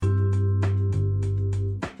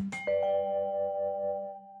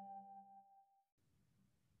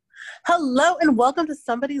Hello and welcome to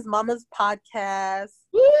Somebody's Mama's podcast.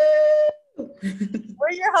 Woo!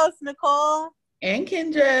 We're your hosts, Nicole. And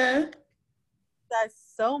Kendra. Thank you guys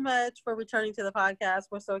so much for returning to the podcast.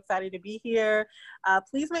 We're so excited to be here.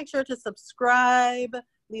 Please make sure to subscribe,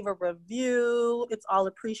 leave a review. It's all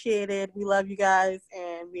appreciated. We love you guys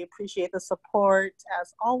and we appreciate the support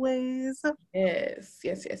as always. Yes.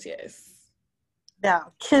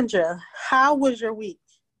 Now, Kendra, how was your week?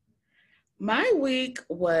 My week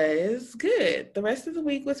was good. The rest of the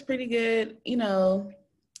week was pretty good. You know,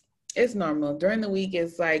 it's normal. During the week,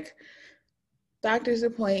 it's like doctor's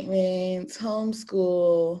appointments,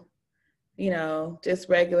 homeschool, just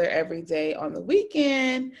regular every day. On the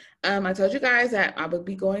weekend, I told you guys that I would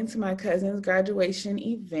be going to my cousin's graduation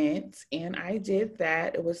event, and I did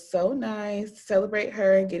that. It was so nice to celebrate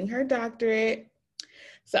her getting her doctorate.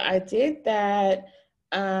 So I did that.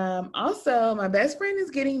 Also, my best friend is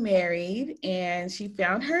getting married, and she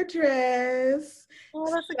found her dress.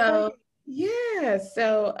 Oh, that's So exciting. yeah,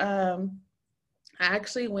 so I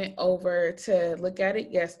actually went over to look at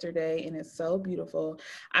it yesterday, and it's so beautiful.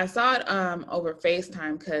 I saw it over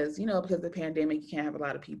FaceTime because of the pandemic, you can't have a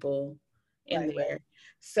lot of people in Right. there.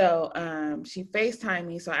 So she FaceTimed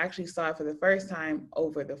me, so I actually saw it for the first time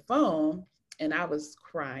over the phone, and I was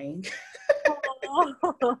crying.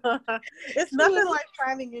 It's nothing like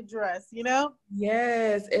finding your dress,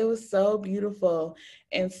 Yes, it was so beautiful.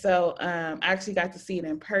 And so I actually got to see it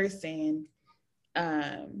in person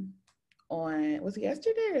on, was it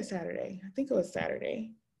yesterday or Saturday? I think it was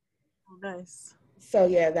Saturday. Oh, nice. So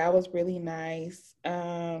yeah, that was really nice.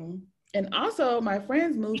 And also my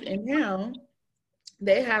friends moved in town.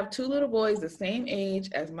 They have two little boys the same age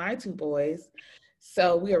as my two boys.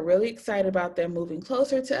 So we are really excited about them moving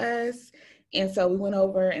closer to us. And so we went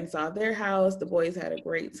over and saw their house. The boys had a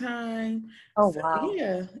great time. Oh, So wow.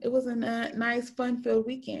 yeah, it was a nice, fun-filled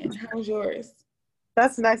weekend. How was yours?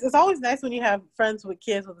 That's nice. It's always nice when you have friends with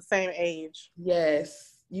kids with the same age.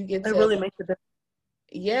 Yes, you get It to, really makes a difference.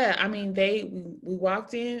 yeah, I mean, we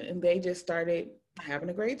walked in and they just started having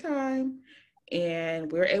a great time.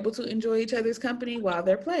 And we were able to enjoy each other's company while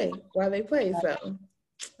they play. So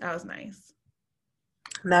that was nice.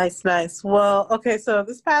 Nice. Well, okay, so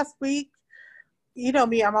this past week, you know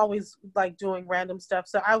me, I'm always like doing random stuff.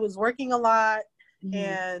 So I was working a lot Mhm.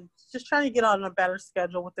 and just trying to get on a better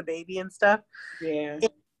schedule with the baby and stuff. Yeah. And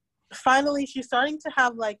finally, she's starting to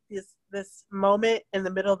have like this moment in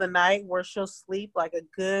the middle of the night where she'll sleep like a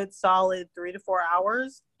good solid 3 to 4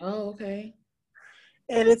 hours. Oh, okay.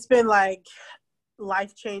 And it's been like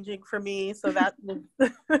life changing for me. So that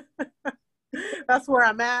that's where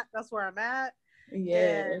I'm at. And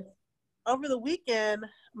Yes. over the weekend,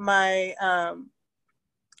 my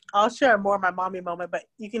I'll share more of my mommy moment, but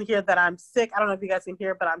you can hear that I'm sick. I don't know if you guys can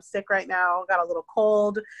hear, but I'm sick right now. Got a little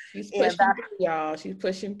cold. She's And pushing that, through, y'all. She's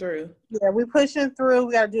pushing through. yeah, we pushing through.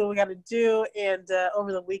 We got to do what we got to do. And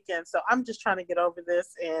over the weekend. So I'm just trying to get over this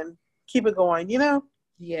and keep it going.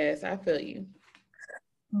 Yes, I feel you.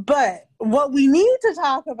 But what we need to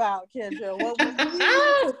talk about, Kendra,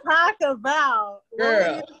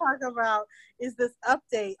 Girl, is this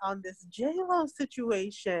update on this J-Lo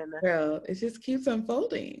situation. girl, it just keeps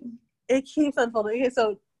unfolding. It keeps unfolding. Okay,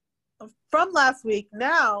 so from last week,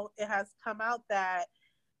 now it has come out that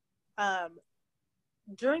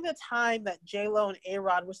during the time that J-Lo and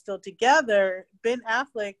A-Rod were still together, Ben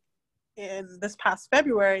Affleck in this past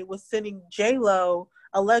February was sending J-Lo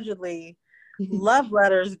allegedly love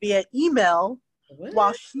letters via email What?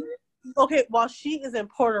 while she is in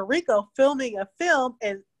Puerto Rico filming a film.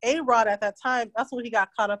 And A-Rod at that time, that's when he got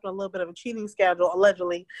caught up in a little bit of a cheating scandal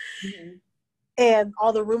allegedly. Mm-hmm. And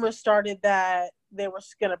all the rumors started that they were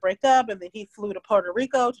going to break up, and then he flew to Puerto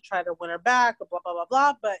Rico to try to win her back, blah, blah, blah,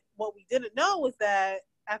 blah. But what we didn't know was that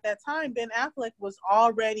at that time, Ben Affleck was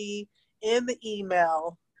already in the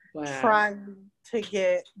email trying to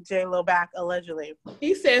get J-Lo back, allegedly.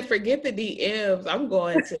 He said, forget the DMs. I'm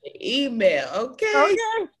going to the email, okay?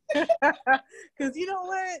 Okay. Because you know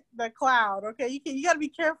what? The cloud, okay? You got to be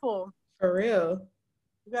careful. For real.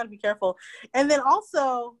 You got to be careful. And then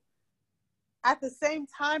also, at the same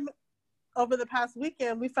time, over the past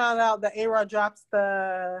weekend, we found out that A-Rod drops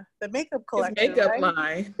the makeup collection. His makeup right?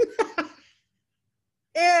 line.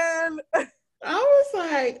 And I was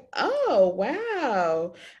like, oh,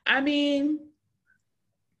 wow. I mean,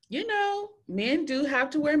 men do have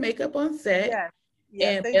to wear makeup on set.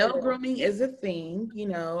 yes, And they male do. grooming is a thing.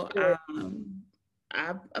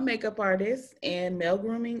 I'm a makeup artist, and male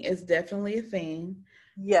grooming is definitely a thing.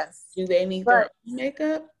 Yes. Do they need their own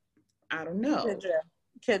makeup? I don't know.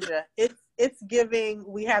 Kendra, it's giving.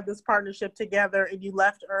 We had this partnership together, and you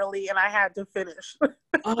left early, and I had to finish.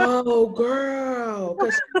 Oh, girl,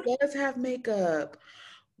 because she does have makeup.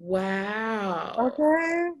 Wow.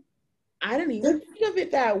 Okay. I didn't even think of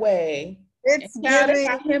it that way. And It's now they giving.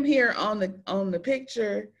 got him here on the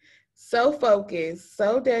picture, so focused,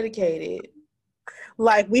 so dedicated.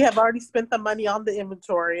 Like, we have already spent the money on the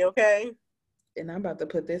inventory, okay? And I'm about to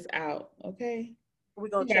put this out, okay? We're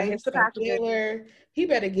He going to got change his the packaging. concealer. He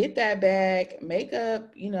better get that bag.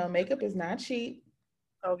 Makeup, makeup is not cheap.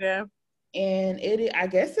 Okay. And I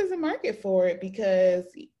guess there's a market for it because,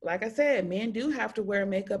 like I said, men do have to wear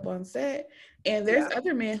makeup on set. And there's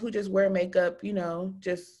other men who just wear makeup,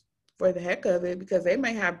 just for the heck of it because they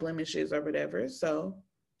may have blemishes or whatever. So.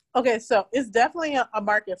 Okay, so it's definitely a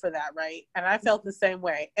market for that, right? And I felt the same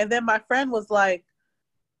way. And then my friend was like,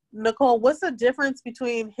 Nicole, what's the difference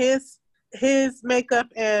between his makeup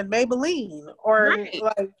and Maybelline? Or Right.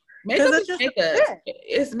 like, Makeup it's is just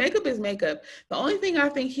makeup. Makeup is makeup. The only thing I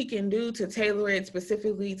think he can do to tailor it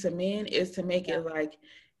specifically to men is to make it like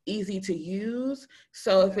easy to use.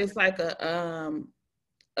 So if it's like a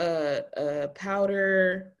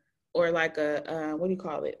powder or like a what do you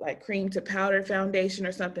call it? Like cream to powder foundation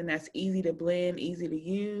or something that's easy to blend, easy to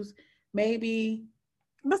use, maybe.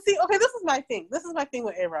 But see, okay, this is my thing. This is my thing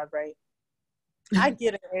with A-Rod, right? I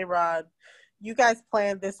get it, A-Rod. You guys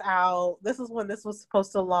planned this out. This is when this was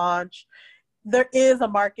supposed to launch. There is a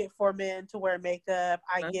market for men to wear makeup.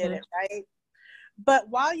 I get it, right? But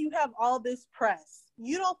while you have all this press,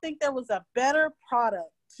 you don't think there was a better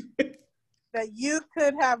product that you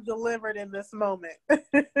could have delivered in this moment?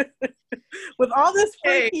 With all this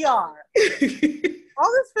free PR. All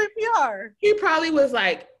this free PR. He probably was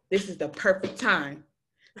like, this is the perfect time.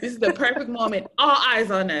 This is the perfect moment. All eyes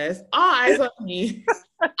on us. All eyes on me.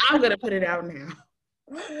 I'm going to put it out now.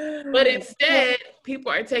 But instead,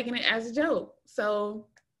 people are taking it as a joke. So,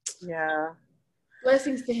 yeah.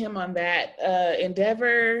 Blessings to him on that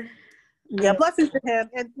endeavor. Yeah, blessings to him.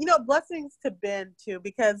 And, blessings to Ben, too,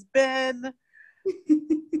 because Ben,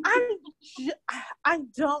 I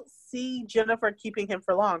don't see Jennifer keeping him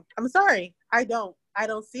for long. I'm sorry. I don't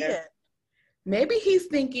see it. Maybe he's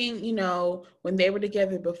thinking, when they were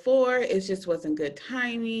together before, it just wasn't good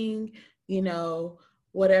timing.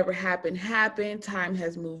 Whatever happened. Time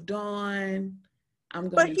has moved on.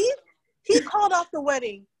 But he called off the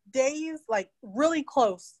wedding days, like really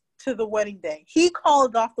close to the wedding day. He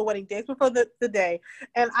called off the wedding days before the day.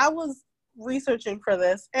 And I was researching for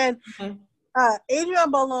this. And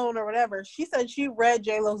Adrienne Bolone or whatever, she said she read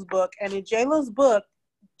J-Lo's book. And in J-Lo's book,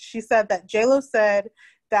 she said that J-Lo said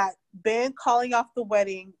that Ben calling off the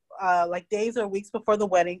wedding like days or weeks before the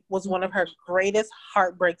wedding was one of her greatest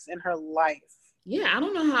heartbreaks in her life. Yeah, I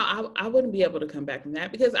don't know how I wouldn't be able to come back from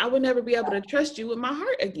that because I would never be able to trust you with my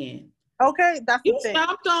heart again. Okay, that's the thing. You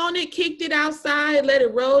stomped on it, kicked it outside, let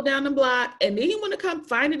it roll down the block, and then you want to come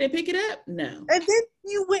find it and pick it up? No. And then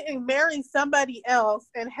you went and married somebody else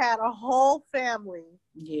and had a whole family.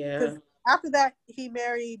 Yeah. Because after that, he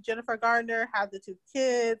married Jennifer Garner, had the 2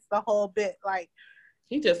 kids, the whole bit. Like,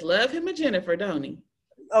 he just loved him a Jennifer, don't he?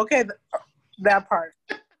 Okay, that part.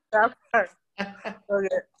 Okay.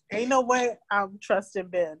 Ain't no way I'm trusting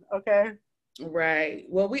Ben, okay? Right.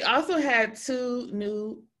 Well, we also had 2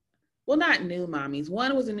 new, well, not new mommies.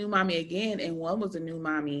 One was a new mommy again, and one was a new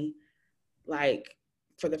mommy, like,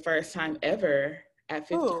 for the first time ever at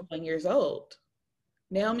 51 years old.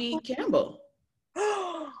 Naomi Campbell.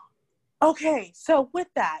 Okay, so with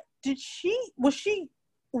that, did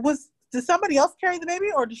somebody else carry the baby,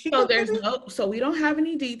 or did she? So we don't have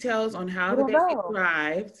any details on how the baby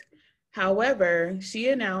arrived. However, she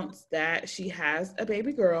announced that she has a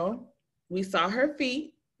baby girl. We saw her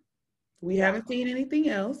feet. We haven't seen anything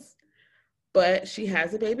else, but she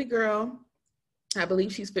has a baby girl. I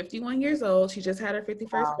believe she's 51 years old. She just had her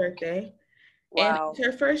 51st birthday. Wow. And it's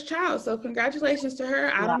her first child. So congratulations to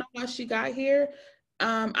her. I don't know how she got here.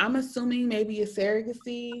 I'm assuming maybe a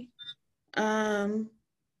surrogacy.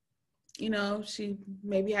 She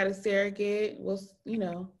maybe had a surrogate.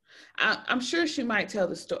 I'm sure she might tell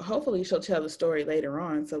the story. Hopefully she'll tell the story later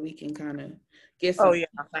on so we can kind of get some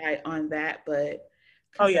insight on that. But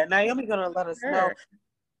Naomi's gonna let us know.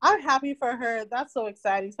 I'm happy for her. That's so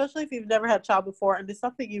exciting, especially if you've never had a child before and it's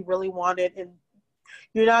something you really wanted, and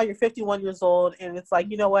you're 51 years old, and it's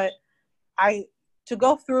like, you know what, to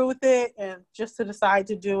go through with it and just to decide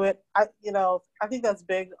to do it, I think that's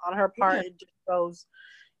big on her part. It just shows,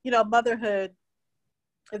 motherhood,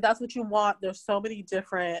 if that's what you want, there's so many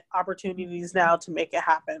different opportunities now to make it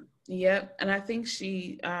happen. Yep. And I think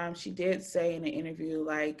she did say in an interview,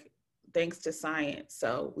 like, thanks to science.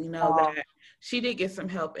 So we know that she did get some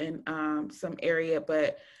help in some area,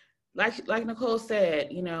 but like Nicole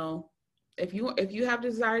said, you know, if you have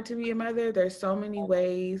desire to be a mother, there's so many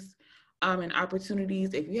ways and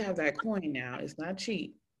opportunities. If you have that coin now, it's not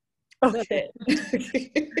cheap. Okay.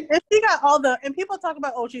 But And she got all the, and people talk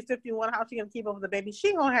about, oh, she's 51, how she gonna keep up with the baby?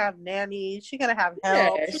 She gonna have nannies, she gonna have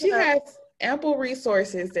help. yeah, she has ample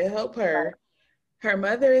resources to help her. Her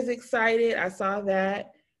mother is excited. I saw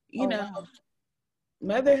that. You know, wow.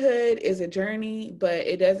 motherhood is a journey, but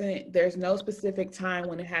there's no specific time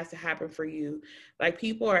when it has to happen for you. Like,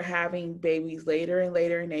 people are having babies later and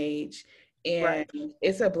later in age, and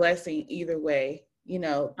it's a blessing either way. You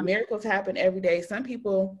know, miracles happen every day. Some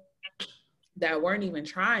people that weren't even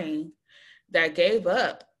trying, that gave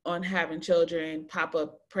up on having children, pop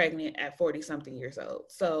up pregnant at 40 something years old.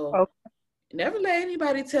 So never let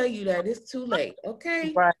anybody tell you that it's too late.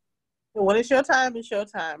 Okay. Right. When it's your time, it's your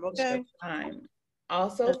time. Okay. It's your time.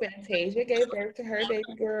 Also, Fantasia gave birth to her baby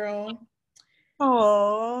girl.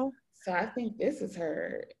 Oh. So I think this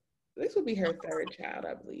will be her third child,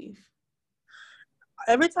 I believe.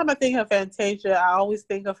 Every time I think of Fantasia, I always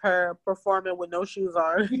think of her performing with no shoes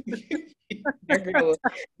on.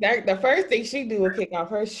 The first thing she do is kick off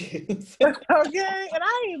her shoes. Okay, and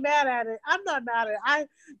I ain't mad at it. I'm not mad at it.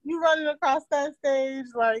 You running across that stage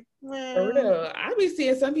like, man. For real, I be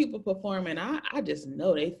seeing some people performing. I just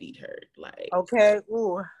know they feet hurt. Like, okay,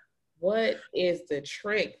 ooh, what is the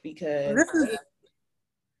trick? Because this is.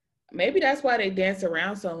 Maybe that's why they dance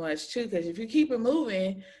around so much too. Because if you keep it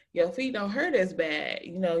moving, your feet don't hurt as bad.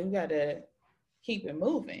 You know, you gotta keep it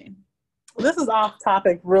moving. This is off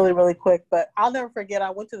topic really, really quick, but I'll never forget. I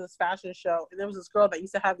went to this fashion show, and there was this girl that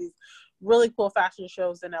used to have these really cool fashion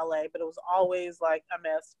shows in LA, but it was always like a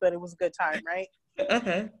mess, but it was a good time, right?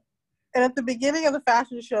 Okay. And at the beginning of the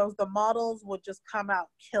fashion shows, the models would just come out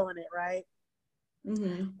killing it, right?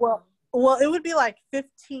 Mm-hmm. Well, it would be like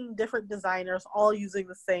 15 different designers all using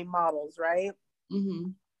the same models, right? Mm-hmm.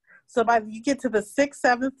 So by you get to the 6th,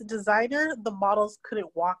 7th designer, the models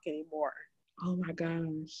couldn't walk anymore. Oh my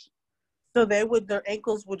gosh. So their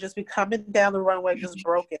ankles would just be coming down the runway just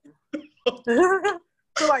broken.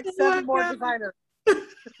 So like 7 more designers.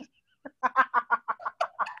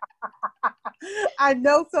 I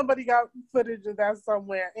know somebody got footage of that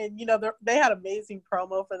somewhere. And you know, they had amazing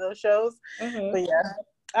promo for those shows. Uh-huh. But yeah,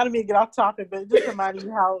 I don't mean to get off topic, but just reminding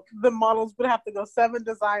you how the models would have to go 7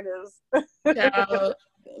 designers. Now,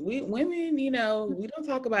 we women, you know, we don't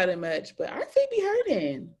talk about it much, but our feet be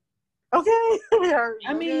hurting. Okay.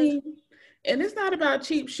 I mean, and it's not about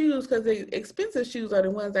cheap shoes, because the expensive shoes are the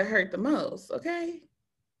ones that hurt the most. Okay.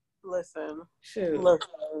 Listen. Shoot. Listen.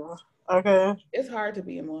 Okay. It's hard to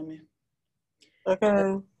be a woman.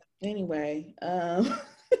 Okay. Anyway,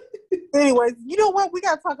 anyways, you know what? We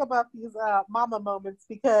got to talk about these mama moments,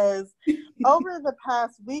 because over the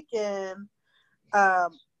past weekend,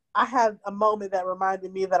 I had a moment that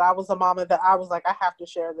reminded me that I was a mama, that I was like, I have to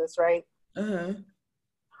share this, right? uh-huh.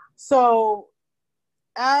 So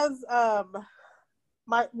as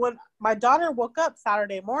when my daughter woke up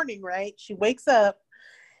Saturday morning, right? She wakes up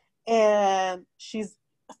and she's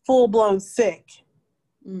full blown sick.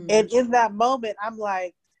 And in that moment, I'm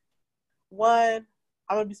like, one,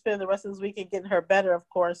 I'm gonna be spending the rest of this weekend getting her better, of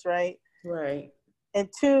course, right? Right. And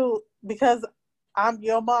two, because I'm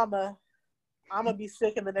your mama, I'm gonna be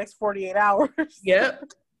sick in the next 48 hours.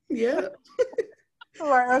 Yep. Yep.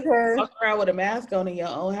 Like, okay. Walk around with a mask on in your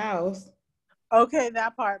own house. Okay,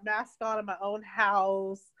 that part. Mask on in my own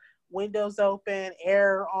house, windows open,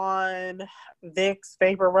 air on, Vicks,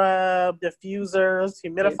 vapor rub, diffusers,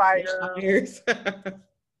 humidifiers.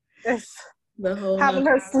 The whole having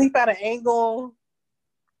her sleep at an angle.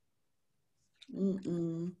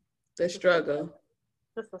 The struggle.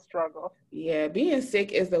 Just a struggle. Yeah, being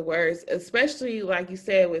sick is the worst, especially like you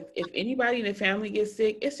said, if anybody in the family gets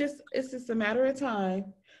sick, it's just a matter of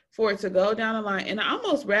time for it to go down the line. And I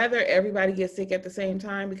almost rather everybody get sick at the same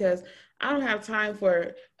time, because I don't have time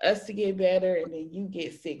for us to get better and then you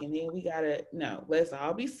get sick and then let's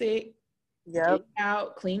all be sick. Yep. Get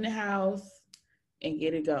out, clean the house, and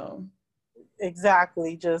get it going.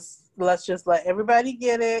 Exactly. Let's just let everybody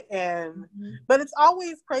get it. And but it's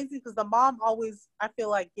always crazy because the mom always, I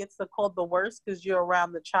feel like, gets the cold the worst because you're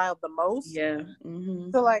around the child the most. Yeah.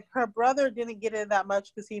 So like her brother didn't get it that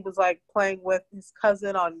much because he was like playing with his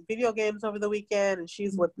cousin on video games over the weekend, and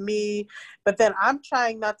she's with me. But then I'm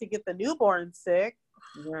trying not to get the newborn sick.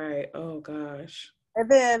 Right. Oh gosh. And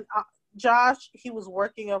then Josh, he was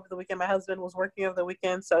working over the weekend. My husband was working over the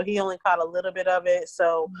weekend, so he only caught a little bit of it.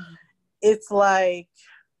 So it's like,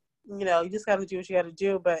 you know, you just got to do what you got to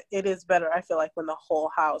do. But it is better, I feel like, when the whole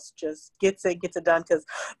house just gets it done. Because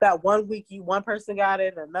that one week, one person got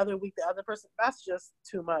it, another week the other person. That's just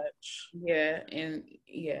too much. Yeah, and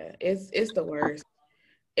yeah, it's the worst.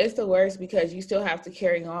 It's the worst because you still have to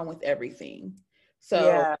carry on with everything. So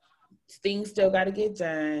Yeah. things still got to get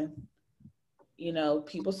done. You know,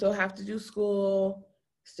 people still have to do school,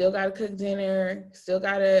 still got to cook dinner, still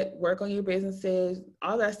got to work on your businesses.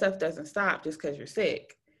 All that stuff doesn't stop just because you're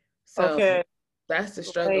sick. So Okay. that's the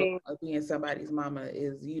struggle of being somebody's mama,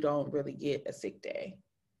 is you don't really get a sick day.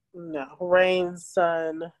 No, rain,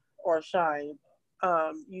 sun, or shine.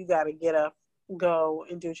 You got to get up, go,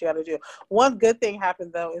 and do what you got to do. One good thing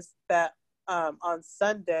happened, though, is that on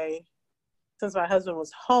Sunday, since my husband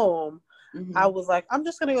was home, I was like, I'm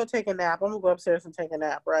just going to go take a nap. I'm going to go upstairs and take a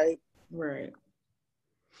nap, right? Right.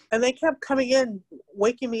 And they kept coming in,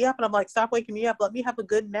 waking me up. And I'm like, stop waking me up. Let me have a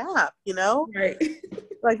good nap, you know? Right.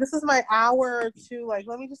 Like, this is my hour or two. Like,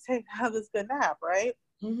 let me just have this good nap, right?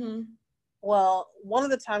 Mm-hmm. Well, one of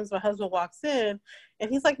the times my husband walks in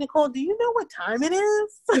and he's like, Nicole, do you know what time it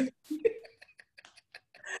is?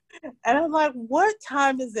 And I'm like, what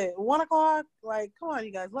time is it? 1 o'clock? Like, come on,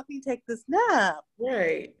 you guys, let me take this nap.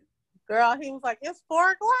 Right. Girl, he was like, it's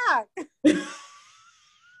 4 o'clock.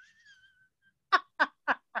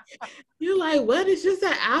 You're like, what? It's just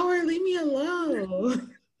an hour. Leave me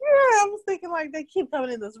alone. Yeah, I was thinking, like, they keep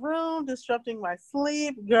coming in this room, disrupting my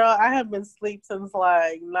sleep. Girl, I have been asleep since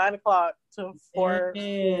like 9 o'clock to 4.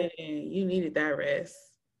 You needed that rest.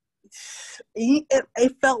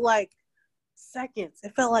 It felt like seconds.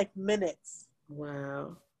 It felt like minutes.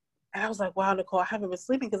 Wow. And I was like, wow, Nicole, I haven't been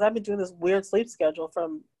sleeping because I've been doing this weird sleep schedule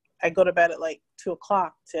from, I go to bed at like 2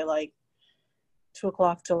 o'clock to like 2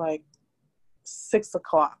 o'clock to like 6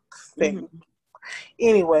 o'clock thing. Mm-hmm.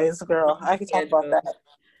 Anyways, girl, I can talk about that.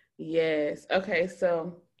 Yes. Okay.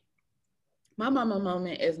 So my mama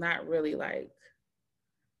moment is not really like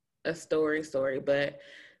a story, but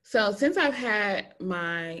so since I've had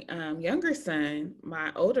my younger son,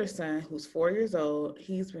 my older son, who's 4 years old,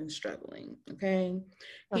 he's been struggling. Okay.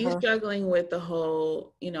 He's struggling with the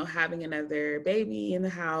whole, you know, having another baby in the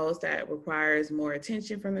house that requires more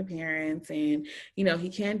attention from the parents. And, you know, he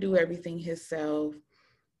can't do everything himself.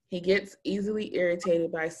 He gets easily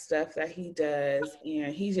irritated by stuff that he does,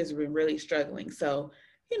 and he's just been really struggling. So,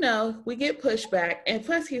 you know, we get pushback, and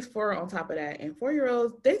plus he's 4 on top of that. And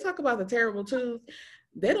 4-year-olds, they talk about the terrible twos.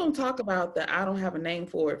 They don't talk about the I don't have a name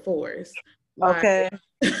for it 4s. Okay.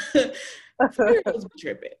 4-year-olds be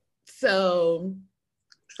tripping. So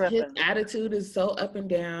his attitude is so up and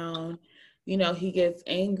down. You know, he gets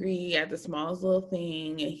angry at the smallest little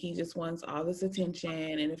thing, and he just wants all this attention.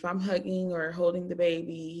 And if I'm hugging or holding the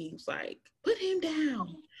baby, he's like, put him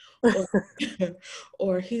down.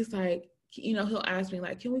 Or he's like, you know, he'll ask me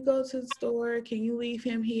like, can we go to the store? Can you leave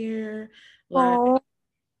him here? Like,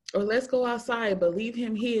 or let's go outside, but leave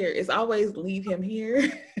him here. It's always leave him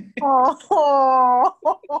here.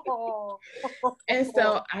 And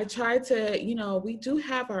so I try to, you know, we do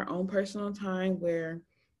have our own personal time where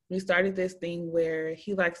we started this thing where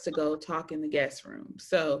he likes to go talk in the guest room.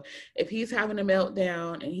 So if he's having a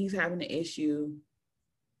meltdown and he's having an issue,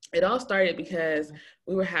 it all started because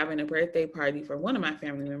we were having a birthday party for one of my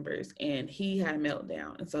family members and he had a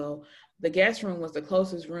meltdown. And so the guest room was the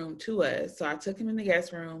closest room to us. So I took him in the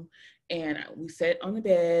guest room and we sat on the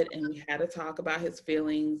bed and we had a talk about his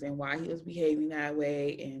feelings and why he was behaving that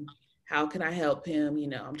way and how can I help him? You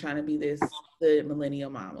know, I'm trying to be this good millennial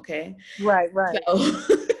mom, okay? Right.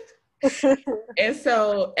 So, and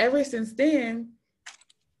so ever since then,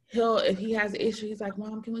 if he has an issue, he's like,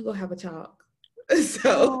 Mom, can we go have a talk?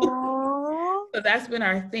 So that's been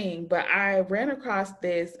our thing. But I ran across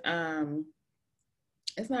this,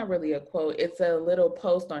 it's not really a quote, it's a little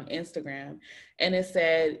post on Instagram. And it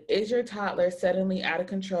said, is your toddler suddenly out of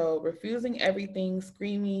control, refusing everything,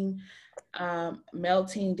 screaming,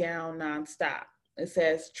 melting down nonstop? It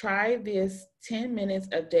says, try this 10 minutes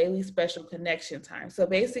of daily special connection time. So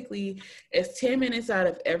basically, it's 10 minutes out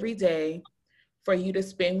of every day for you to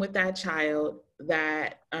spend with that child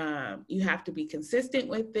that you have to be consistent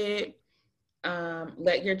with it.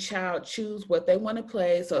 Let your child choose what they want to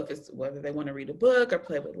play. So if it's whether they want to read a book or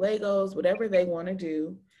play with Legos, whatever they want to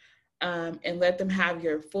do, and let them have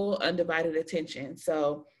your full undivided attention.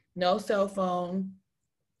 So no cell phone,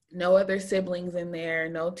 no other siblings in there,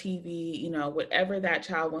 no TV, you know, whatever that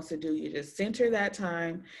child wants to do, you just center that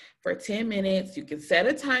time for 10 minutes. You can set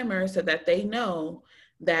a timer so that they know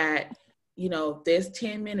that, you know, this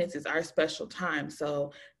 10 minutes is our special time.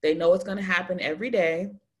 So they know it's going to happen every day.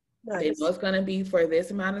 Nice. They know it's going to be for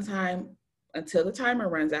this amount of time until the timer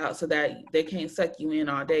runs out so that they can't suck you in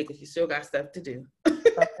all day because you still got stuff to do.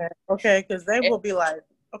 Okay, because they will be like,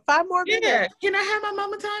 5 more minutes. Yeah, can I have my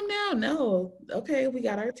mama time now? No. Okay, we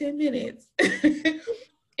got our 10 minutes.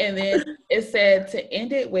 And then it said to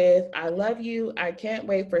end it with, I love you. I can't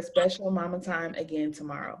wait for special mama time again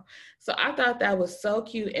tomorrow. So I thought that was so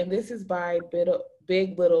cute. And this is by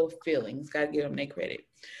Big Little Feelings. Got to give them their credit.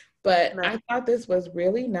 But I thought this was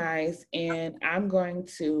really nice. And I'm going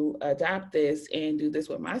to adopt this and do this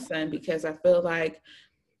with my son because I feel like,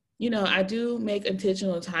 you know, I do make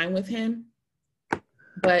intentional time with him,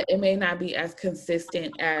 but it may not be as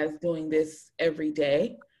consistent as doing this every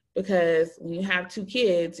day. Because when you have 2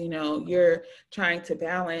 kids, you know, you're trying to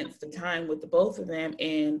balance the time with the both of them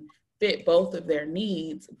and fit both of their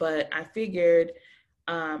needs. But I figured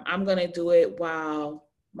I'm going to do it while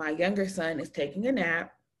my younger son is taking a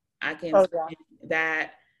nap. I can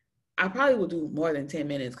that. I probably will do more than 10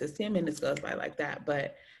 minutes because 10 minutes goes by like that.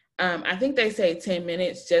 But I think they say 10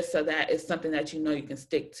 minutes just so that it's something that you know you can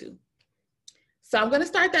stick to. So I'm going to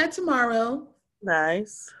start that tomorrow.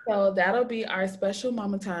 Nice. So that'll be our special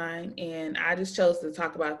mama time. And I just chose to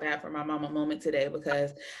talk about that for my mama moment today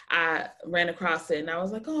because I ran across it and I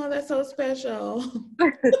was like, oh, that's so special.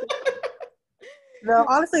 No,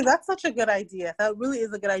 honestly, that's such a good idea. That really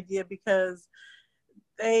is a good idea because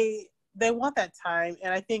they want that time.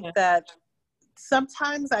 And I think that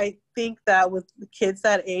sometimes I think that with kids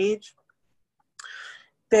that age,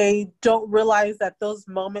 they don't realize that those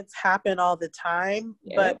moments happen all the time,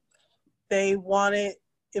 but they want it,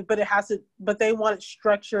 but they want it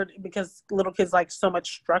structured because little kids like so much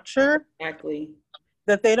structure. Exactly.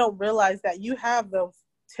 That they don't realize that you have those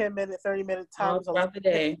 10-minute, 30-minute times all throughout the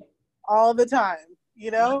day. All the time, you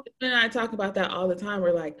know? And I talk about that all the time.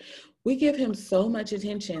 We're like, we give him so much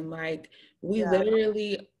attention. Like we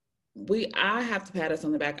literally, I have to pat us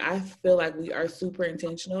on the back. I feel like we are super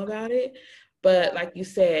intentional about it. But like you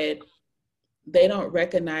said, they don't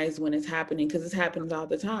recognize when it's happening because it happens all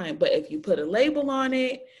the time. But if you put a label on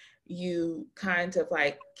it, you kind of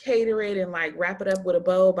like cater it and like wrap it up with a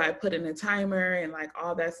bow by putting a timer and like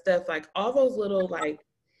all that stuff, like all those little like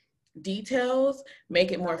details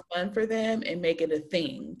make it more fun for them and make it a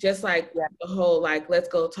thing. Just like the whole like, let's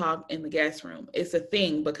go talk in the guest room. It's a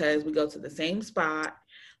thing because we go to the same spot.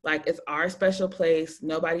 Like it's our special place.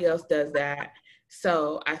 Nobody else does that.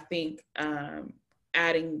 So I think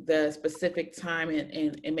adding the specific time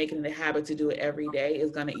and making it a habit to do it every day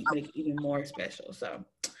is going to make it even more special. So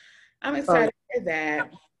I'm excited for that.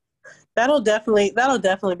 That'll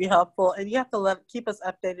definitely be helpful. And you have to keep us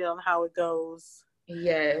updated on how it goes.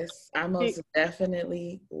 Yes, I most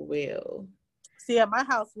definitely will. See, at my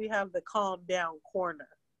house, we have the calm down corner.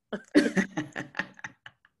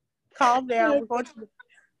 Calm down. We're going to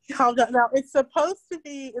calm down. Now it's supposed to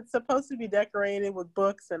be decorated with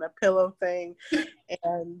books and a pillow thing,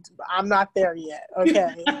 and I'm not there yet.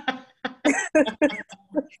 Okay.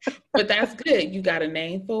 But that's good. You got a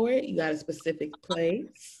name for it. You got a specific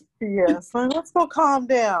place. Yes. So let's go calm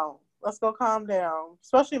down.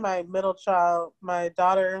 Especially my middle child, my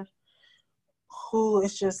daughter, who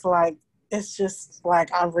is just like, it's just like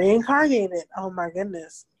I'm reincarnated. Oh my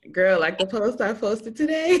goodness. Girl, like the post I posted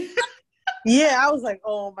today. Yeah, I was like,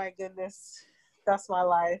 oh my goodness, that's my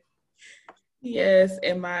life. Yes,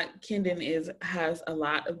 and my Kendon has a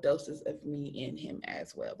lot of doses of me in him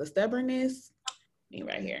as well. The stubbornness, me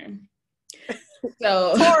right here.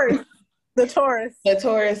 So the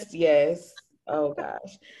Taurus, yes. Oh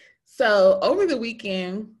gosh. So over the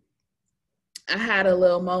weekend, I had a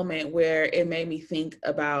little moment where it made me think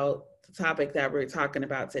about the topic that we're talking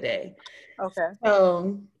about today. Okay.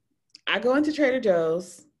 So I go into Trader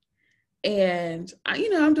Joe's and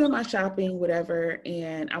I'm doing my shopping, whatever.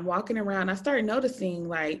 And I'm walking around. I start noticing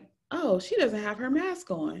like, oh, she doesn't have her mask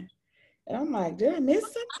on. And I'm like, did I miss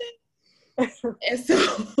something? And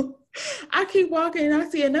so I keep walking and I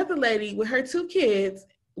see another lady with her 2 kids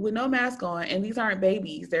with no mask on, and these aren't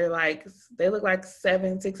babies. They look like 6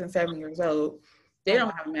 and 7 years old. They don't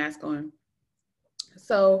have a mask on.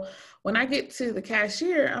 So when I get to the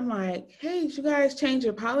cashier, I'm like, hey, did you guys change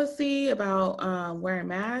your policy about wearing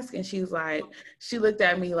masks? And she looked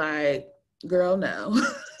at me like, girl, no.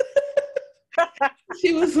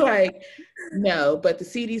 She was like, no, but the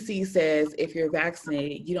CDC says if you're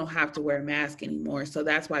vaccinated, you don't have to wear a mask anymore. So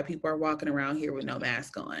that's why people are walking around here with no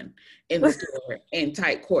mask on in the store in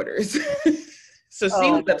tight quarters. So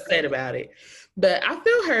she was upset about it. But I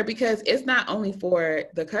feel her because it's not only for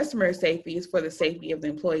the customer safety, it's for the safety of the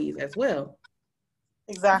employees as well.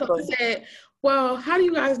 Exactly. So I said, well, how do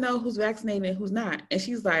you guys know who's vaccinated and who's not? And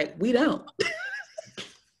she's like, we don't.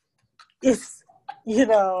 It's,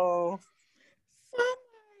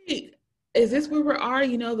 like, is this where we are?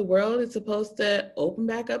 You know, the world is supposed to open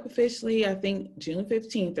back up officially, I think June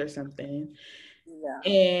 15th or something.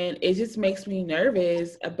 Yeah. And it just makes me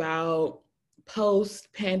nervous about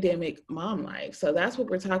post-pandemic mom life. So that's what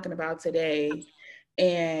we're talking about today.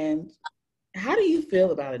 And how do you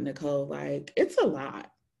feel about it, Nicole? Like, it's a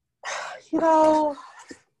lot. You know,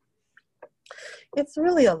 it's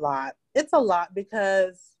really a lot. It's a lot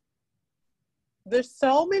because there's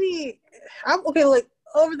so many. I'm okay. Like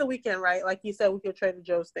over the weekend, right? Like you said, with your Trader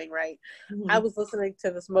Joe's thing, right? I Mm-hmm. was listening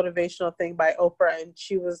to this motivational thing by Oprah, and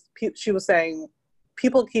she was saying,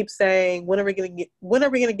 people keep saying, when are we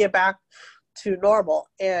gonna get back to normal?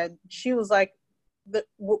 And she was like,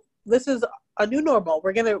 this is a new normal.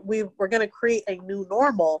 We're gonna create a new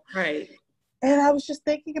normal. Right. And I was just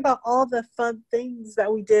thinking about all the fun things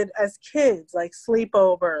that we did as kids, like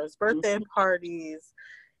sleepovers, birthday Mm-hmm. parties.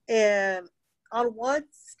 And on one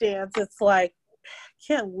stance, it's like,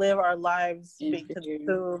 can't live our lives And being fear.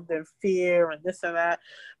 consumed in fear and this and that.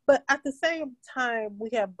 But at the same time,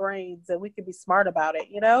 we have brains and we can be smart about it,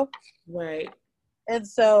 you know? Right. And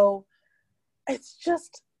so it's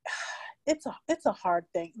just, it's a hard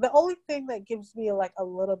thing. The only thing that gives me like a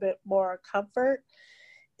little bit more comfort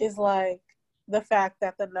is like the fact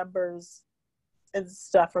that the numbers and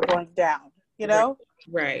stuff are going down, you Right. know?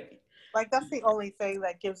 Right. Like that's the only thing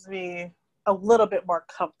that gives me a little bit more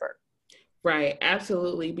comfort. Right.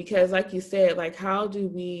 Absolutely. Because like you said, like how do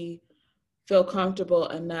we feel comfortable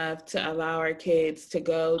enough to allow our kids to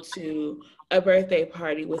go to a birthday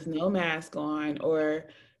party with no mask on or,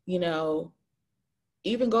 you know,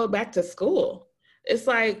 even go back to school? It's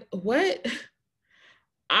like, what?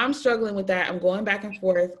 I'm struggling with that. I'm going back and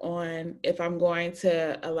forth on if I'm going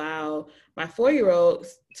to allow my 4-year-old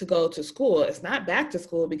to go to school. It's not back to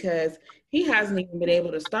school because he hasn't even been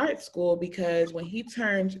able to start school because when he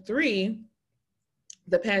turned 3,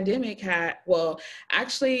 the pandemic had, well,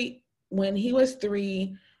 actually, when he was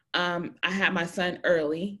 3, I had my son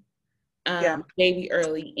early, Yeah. baby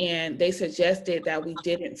early, and they suggested that we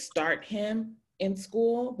didn't start him in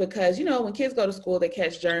school because, you know, when kids go to school, they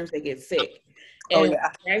catch germs, they get sick. Oh And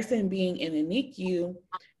yeah. Bryson being in the NICU,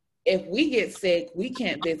 if we get sick, we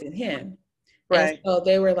can't visit him. And Right. so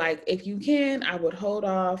they were like, if you can, I would hold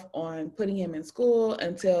off on putting him in school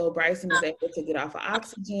until Bryson is able to get off of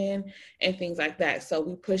oxygen and things like that. So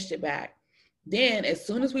we pushed it back. Then as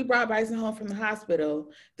soon as we brought Bryson home from the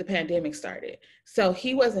hospital, the pandemic started. So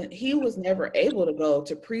he was never able to go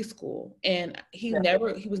to preschool. And he Yeah.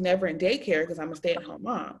 was never in daycare because I'm a stay-at-home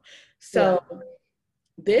mom. Yeah. So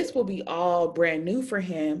this will be all brand new for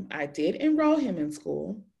him. I did enroll him in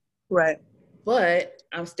school. Right. But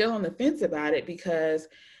I'm still on the fence about it because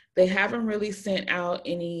they haven't really sent out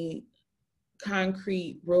any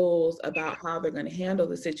concrete rules about how they're going to handle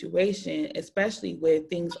the situation, especially with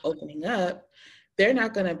things opening up. They're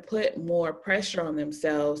not going to put more pressure on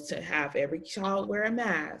themselves to have every child wear a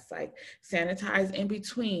mask, like sanitize in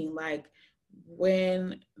between. Like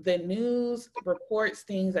when the news reports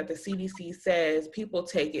things that the CDC says, people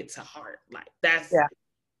take it to heart. Like that's, Yeah.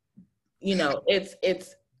 you know,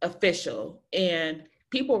 it's official and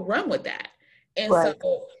people run with that. And so Right.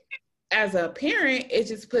 as a parent, it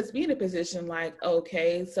just puts me in a position like,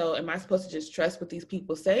 okay, so am I supposed to just trust what these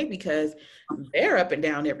people say? Because they're up and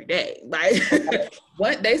down every day. Like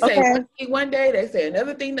what they say one Okay. thing one day, they say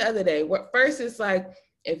another thing the other day. What first it's like,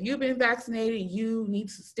 if you've been vaccinated, you need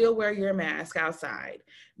to still wear your mask outside.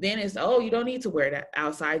 Then it's, oh, you don't need to wear that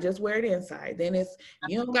outside, just wear it inside. Then it's,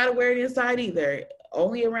 you don't got to wear it inside either,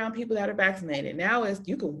 only around people that are vaccinated. Now it's,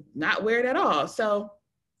 you can not wear it at all. So,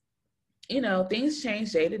 you know, things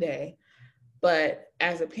change day to day. But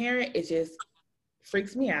as a parent, it just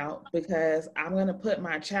freaks me out because I'm going to put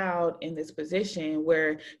my child in this position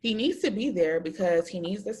where he needs to be there because he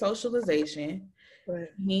needs the socialization. Right.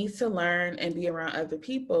 He needs to learn and be around other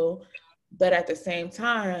people. But at the same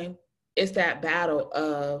time, it's that battle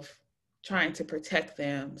of trying to protect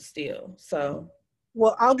them still. So,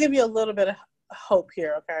 Well, I'll give you a little bit of hope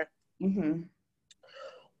here, okay? mm-hmm.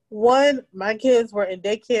 One, my kids were in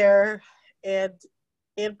daycare and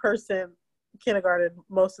in person kindergarten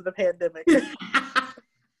most of the pandemic.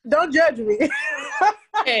 Don't judge me.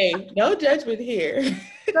 Hey, no judgment here.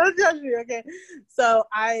 Don't judge me, okay? So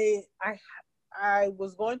I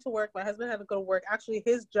was going to work. My husband had to go to work. Actually,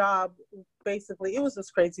 his job, basically, it was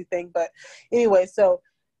this crazy thing. But anyway, so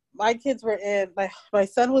my kids were my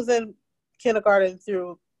son was in kindergarten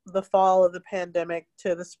through the fall of the pandemic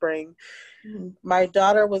to the spring. Mm-hmm. My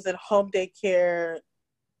daughter was in home daycare,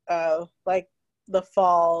 like the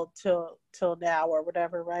fall till now or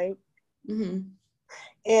whatever, right? Mm-hmm.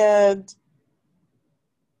 And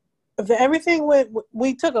everything went.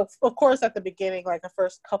 We took of course at the beginning, like the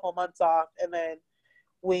first couple months off, and then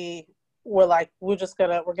we were like, we're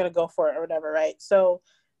gonna go for it or whatever, right? So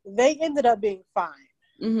they ended up being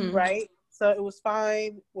fine, right? So it was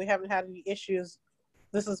fine. We haven't had any issues.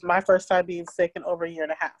 This is my first time being sick in over a year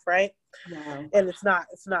and a half, right? Wow. And it's not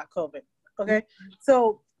COVID. Okay.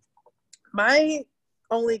 So my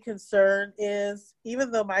only concern is,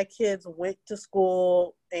 even though my kids went to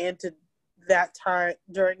school and to that time,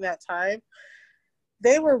 during that time,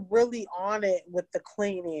 they were really on it with the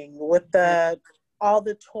cleaning, with the all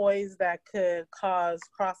the toys that could cause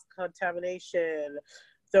cross contamination,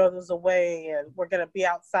 throw those away, and we're going to be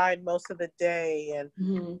outside most of the day.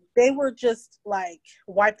 And they were just like,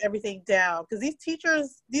 wipe everything down. Because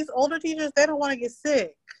these older teachers, they don't want to get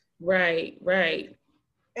sick. Right.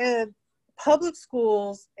 And public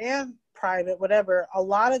schools and private, whatever, a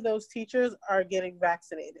lot of those teachers are getting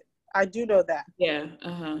vaccinated. I do know that. Yeah.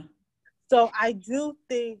 So I do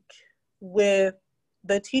think with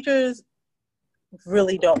the teachers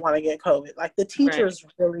really don't want to get COVID. Like the teachers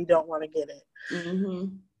really don't want to get it.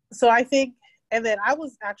 So I think, and then I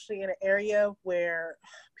was actually in an area where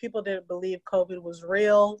people didn't believe COVID was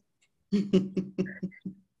real.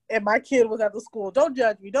 And my kid was at the school. Don't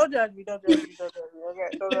judge me. Okay, don't judge me.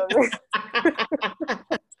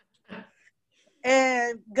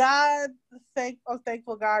 And I'm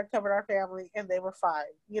thankful God covered our family and they were fine,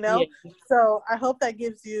 Yeah. So I hope that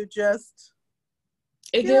gives you just...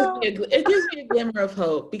 It gives me a glimmer of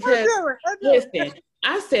hope, because listen,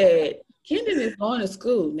 I said, Kendon is going to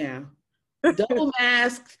school now. Double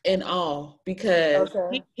masks and all, because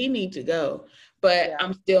he needs to go. But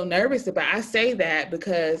I'm still nervous about. I say that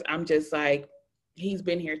because I'm just like, he's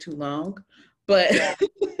been here too long. But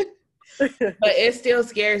but it still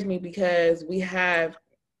scares me because we have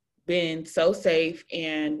been so safe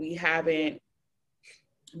and we haven't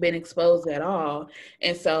been exposed at all.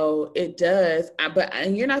 And so it does.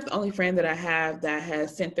 And you're not the only friend that I have that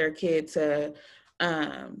has sent their kid to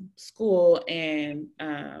school and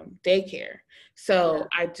daycare. So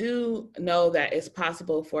I do know that it's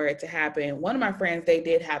possible for it to happen. One of my friends, they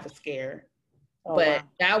did have a scare, but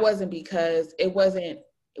that wasn't because it wasn't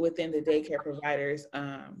within the daycare provider's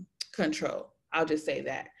control. I'll just say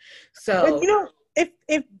that. So, but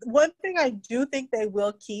if one thing I do think they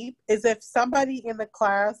will keep is, if somebody in the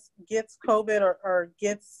class gets COVID or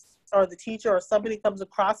the teacher or somebody comes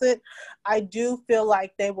across it, I do feel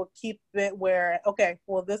like they will keep it where, okay,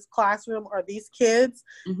 well, this classroom or these kids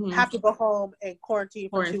have to go home and quarantine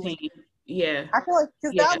for 2 weeks. Yeah. I feel like,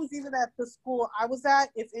 because that was even at the school I was at,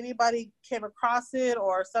 if anybody came across it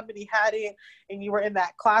or somebody had it and you were in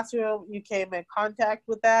that classroom, you came in contact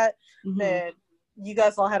with that, then you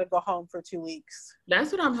guys all had to go home for 2 weeks.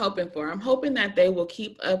 That's what I'm hoping for. I'm hoping that they will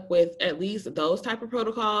keep up with at least those type of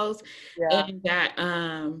protocols, and that,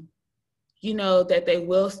 that they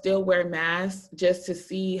will still wear masks just to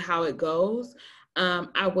see how it goes.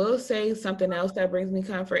 I will say something else that brings me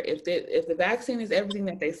comfort. If the vaccine is everything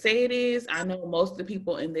that they say it is, I know most of the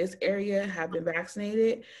people in this area have been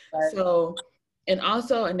vaccinated. Right. So, and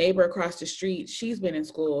also a neighbor across the street, she's been in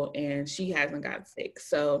school and she hasn't got sick.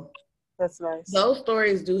 So that's nice. Those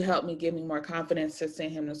stories do help me, give me more confidence to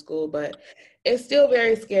send him to school, but it's still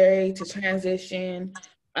very scary to transition.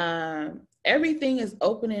 Everything is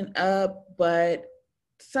opening up, but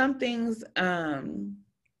some things,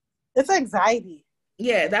 it's anxiety.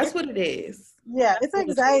 Yeah, that's what it is. Yeah, it's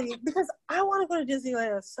anxiety, because I want to go to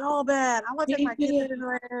Disneyland so bad. I want to take my kids to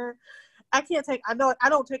Disneyland. I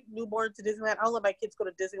don't take newborns to Disneyland. I don't let my kids go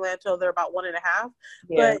to Disneyland until they're about 1.5.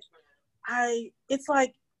 Yeah. But it's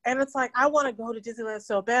like, I want to go to Disneyland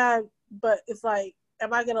so bad, but it's like,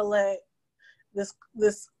 am I going to let this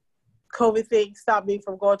COVID thing stop me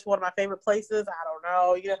from going to one of my favorite places? I don't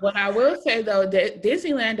know. What I will say, though, that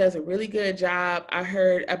Disneyland does a really good job. I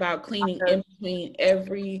heard about cleaning in between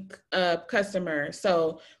every customer.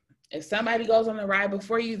 So if somebody goes on the ride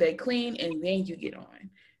before you, they clean and then you get on.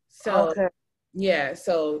 So yeah,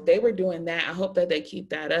 so they were doing that. I hope that they keep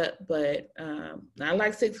that up. But not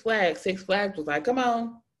like Six Flags. Six Flags was like, come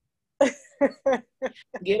on.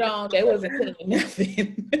 Get on. They wasn't cleaning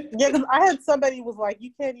nothing. Yeah, because I had somebody was like, you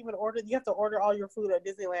can't even order. You have to order all your food at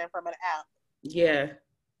Disneyland from an app. Yeah.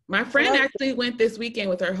 My friend actually went this weekend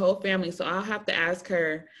with her whole family, so I'll have to ask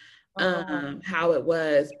her how it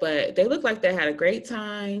was. But they looked like they had a great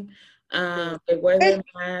time. They wore their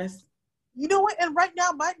masks. You know what? And right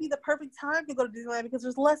now might be the perfect time to go to Disneyland because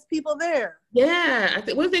there's less people there. Yeah.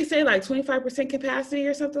 What did they say? Like 25% capacity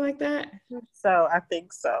or something like that? So I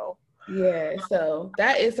think so. Yeah. So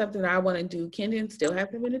that is something I want to do. Kendon still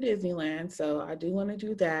hasn't been to Disneyland, so I do want to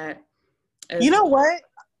do that. You know what?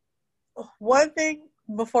 one thing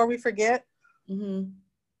before we forget, Mm-hmm.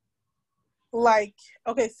 like,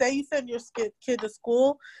 okay, say you send your kid to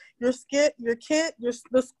school, the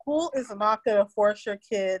school is not going to force your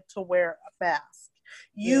kid to wear a mask.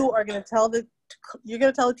 You are going to you're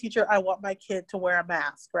going to tell the teacher, I want my kid to wear a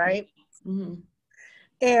mask, right? Mm-hmm.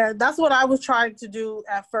 And that's what I was trying to do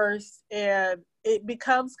at first. And it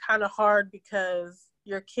becomes kind of hard because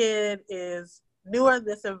your kid is newer in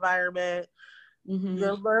this environment. Mm-hmm.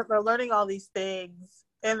 They're learning all these things,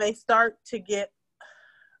 and they start to get,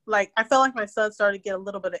 like, I felt like my son started to get a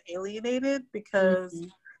little bit alienated because Mm-hmm.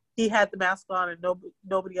 he had the mask on and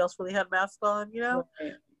nobody else really had a mask on,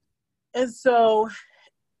 Right. And so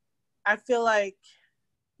I feel like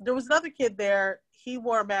there was another kid there. He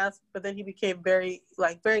wore a mask, but then he became very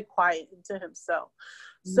quiet into himself.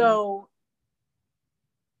 Mm-hmm. So,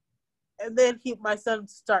 and then my son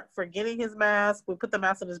start forgetting his mask. We put the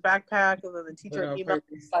mask in his backpack, and then the teacher emailed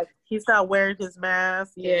like he's not wearing his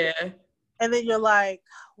mask. Yeah. And then you're like,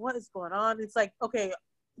 what is going on? It's like, okay,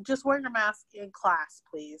 just wear your mask in class,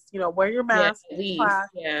 please. Wear your mask in class.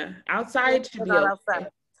 Yeah. Outside should be not okay.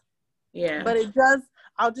 outside. Yeah. But it does,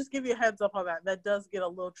 I'll just give you a heads up on that. That does get a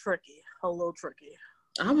little tricky.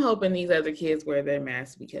 I'm hoping these other kids wear their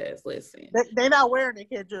masks because, listen. They're not wearing it,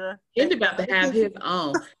 Kendra. He's about to have his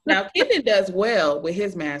own. Now, Kendon does well with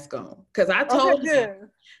his mask on. Because I told him.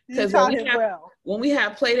 Because when we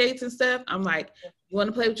have play dates and stuff, I'm like, you want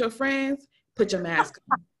to play with your friends? Put your mask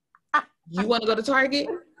on. You want to go to Target?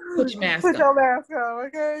 Put your mask on. Put your mask on,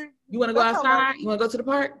 okay? You want to go outside? You want to go to the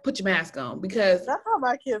park? Put your mask on. Because that's how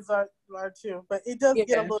my kids are too. But it does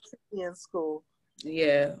get a little tricky in school.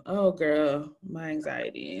 Yeah. Oh, girl, my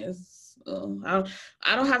anxiety is. I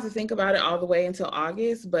don't have to think about it all the way until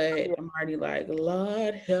August, but I'm already like,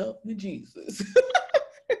 Lord help me, Jesus.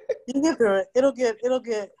 You get through it. It'll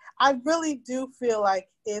get. I really do feel like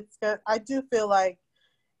it's gonna. I do feel like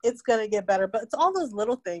it's gonna get better, but it's all those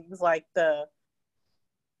little things like I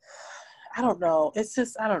don't know. It's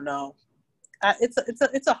just I don't know.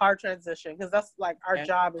 It's a hard transition because that's like our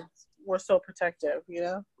job is. We're so protective,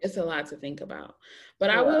 It's a lot to think about. But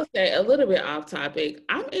I will say, a little bit off topic,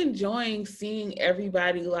 I'm enjoying seeing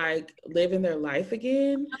everybody like living their life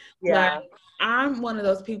again. Yeah. Like, I'm one of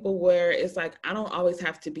those people where it's like I don't always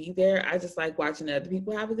have to be there. I just like watching other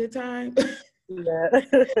people have a good time. Yeah.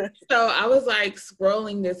 So I was like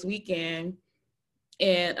scrolling this weekend,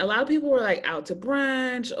 and a lot of people were like out to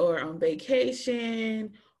brunch or on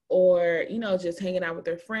vacation, or, just hanging out with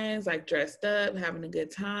their friends, like dressed up, having a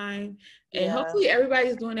good time. And hopefully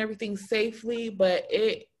everybody's doing everything safely, but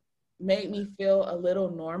it made me feel a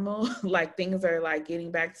little normal. Like things are like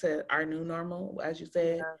getting back to our new normal, as you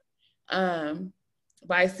said.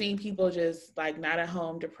 By seeing people just like not at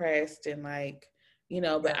home, depressed and like,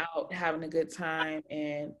 but out having a good time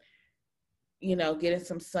and, getting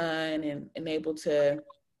some sun and able to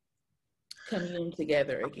commune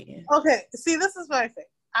together again. Okay. See, this is my thing.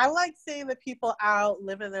 I like seeing the people out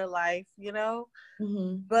living their life,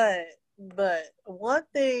 Mm-hmm. But one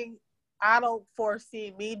thing I don't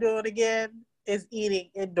foresee me doing again is eating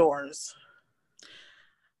indoors.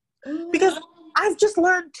 Because I've just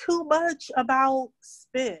learned too much about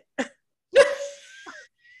spit. You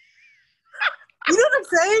know what I'm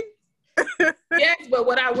saying? Yes, but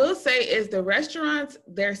what I will say is the restaurants,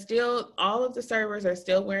 all of the servers are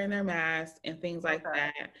still wearing their masks and things like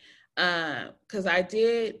that. Because I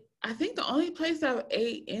think the only place I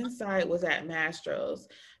ate inside was at Mastro's,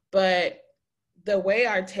 but the way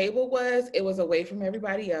our table was, it was away from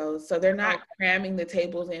everybody else. So they're not cramming the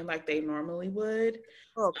tables in like they normally would.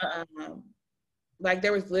 Okay. Like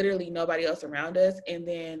there was literally nobody else around us. And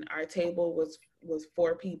then our table was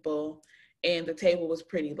 4 people and the table was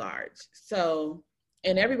pretty large. So,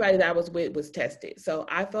 and everybody that I was with was tested. So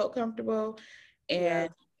I felt comfortable, and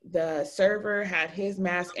the server had his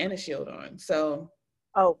mask and a shield on. So,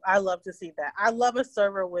 I love to see that. I love a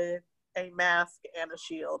server with a mask and a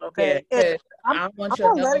shield. Okay, I don't want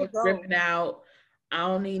your nose dripping out. I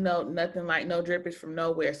don't need nothing like no drippage from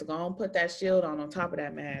nowhere. So go on, put that shield on top of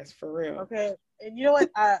that mask for real. Okay, and you know what?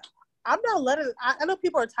 I'm not letting. I know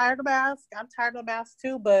people are tired of masks. I'm tired of masks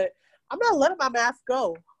too, but I'm not letting my mask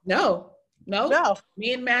go. No.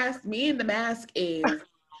 Me and the mask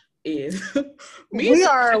is we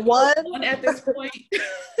are one at this point.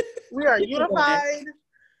 We are unified.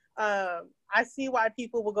 I see why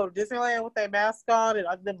people will go to Disneyland with their mask on and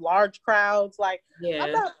them large crowds. Like,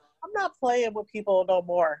 I'm not playing with people no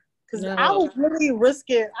more. Because I was really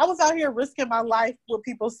I was out here risking my life with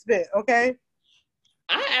people spit, okay?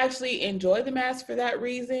 I actually enjoy the mask for that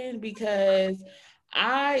reason, because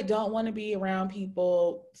I don't want to be around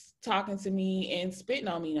people talking to me and spitting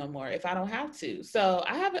on me no more if I don't have to. So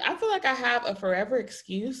I feel like I have a forever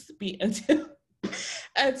excuse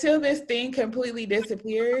until this thing completely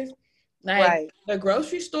disappears. Like Right. the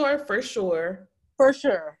grocery store for sure. For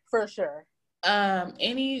sure. For sure.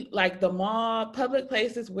 Any like the mall, public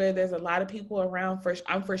places where there's a lot of people around,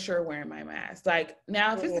 I'm for sure wearing my mask. Like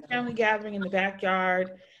now if it's a Yeah. family gathering in the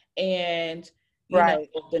backyard and you know Right.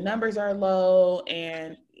 the numbers are low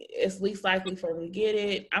and it's least likely for me to get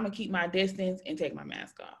it, I'm gonna keep my distance and take my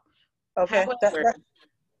mask off. Okay. However,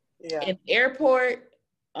 Yeah. in the airport,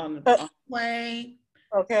 on Uh, the plane,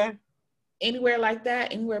 okay. anywhere like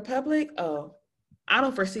that, anywhere public, oh, I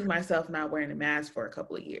don't foresee myself not wearing a mask for a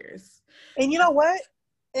couple of years. And you know what?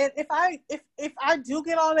 And if I do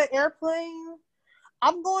get on an airplane,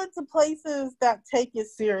 I'm going to places that take it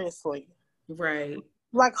seriously. Right.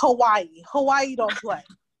 Like Hawaii. Hawaii don't play.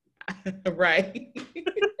 Right.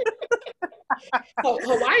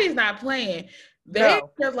 Hawaii is not playing. They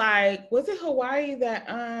No. were like, was it Hawaii that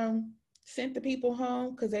sent the people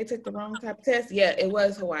home because they took the wrong type of test? Yeah, it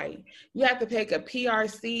was Hawaii. You have to take a PCR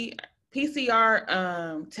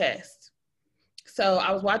test. So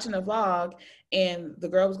I was watching a vlog and the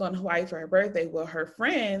girl was going to Hawaii for her birthday. Well, her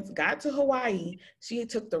friends got to Hawaii. She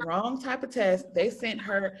took the wrong type of test. They said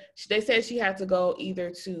she had to go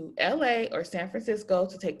either to LA or San Francisco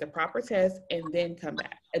to take the proper test and then come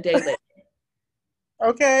back a day later.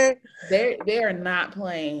 Okay. They are not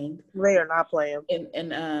playing. They are not playing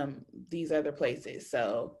in these other places.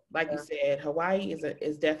 So like you said, Hawaii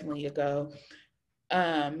is definitely a go.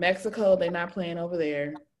 Mexico, they're not playing over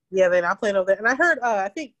there. Yeah, they're not playing over there. And I heard, I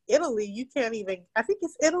think Italy, I think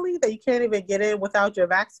it's Italy that you can't even get in without your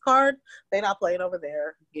Vax card. They're not playing over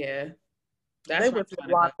there. Yeah. They went to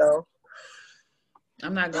a lot, though.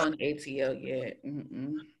 I'm not going to ATL yet.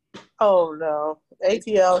 Mm-mm. Oh, no.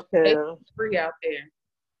 ATL is free out there.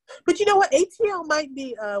 But you know what? ATL might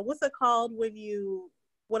be, what's it called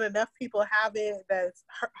when enough people have it that's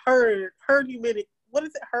herd humidity. What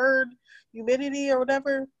is it? Herd humidity or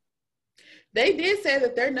whatever? They did say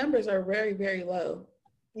that their numbers are very, very low.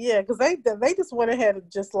 Yeah, because they just went ahead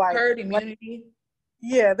and just like herd immunity.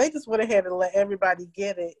 Yeah, they just went ahead and let everybody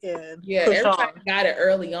get it and everybody got it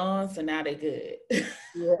early on, so now they're good.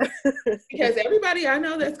 Yeah, because everybody I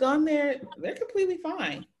know that's gone there, they're completely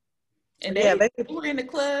fine. And they were in the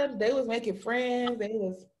club, they was making friends, they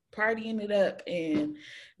was partying it up, and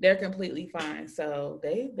they're completely fine. So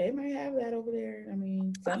they might have that over there. I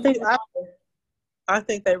mean, I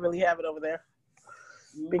think they really have it over there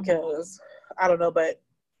because I don't know, but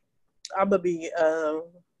I'm gonna be a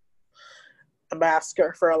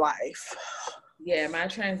masker for life. Yeah, my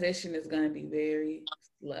transition is gonna be very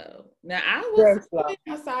slow. Now I was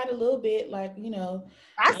outside a little bit, like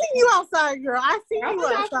I see you outside, girl. I see you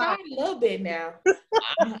outside a little bit now.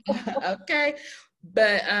 Okay,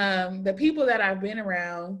 but the people that I've been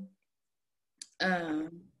around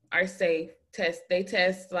are safe. They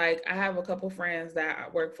test, like I have a couple friends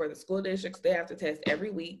that work for the school districts. They have to test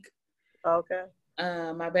every week. Okay.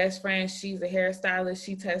 My best friend, she's a hairstylist.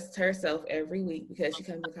 She tests herself every week because she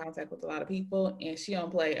comes in contact with a lot of people, and she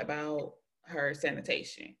don't play about her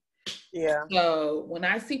sanitation. Yeah. So when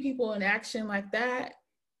I see people in action like that,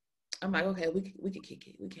 I'm like, okay, we can kick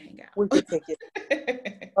it. We can hang out. We can kick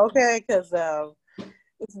it. Okay, because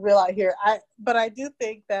it's real out here. But I do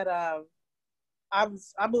think that I'm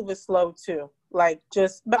moving slow too. Like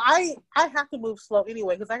but I have to move slow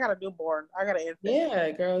anyway because I got a newborn. I got an infant.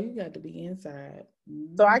 Yeah, girl, you got to be inside.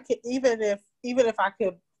 Mm-hmm. So I can even if I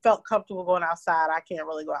felt comfortable going outside, I can't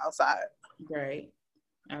really go outside. Right.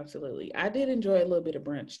 Absolutely. I did enjoy a little bit of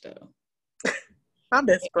brunch though. I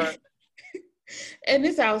miss brunch. And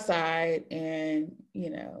it's outside, and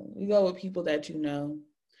you go with people that you know.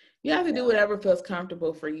 You have to do whatever feels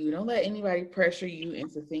comfortable for you. Don't let anybody pressure you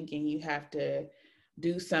into thinking you have to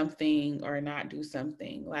do something or not do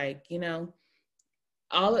something. Like,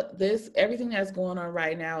 all of this, everything that's going on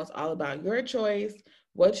right now is all about your choice,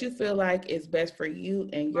 what you feel like is best for you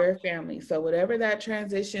and your family. So whatever that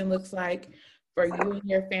transition looks like for you and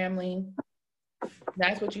your family,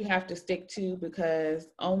 that's what you have to stick to because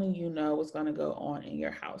only you know what's going to go on in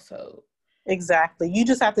your household. Exactly. You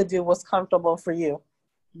just have to do what's comfortable for you.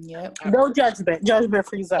 Yep. No judgment. Judgment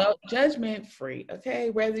free zone. No judgment free.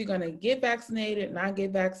 Okay. Whether you're going to get vaccinated, not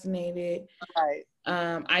get vaccinated. Right.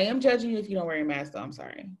 I am judging you if you don't wear your mask, though. I'm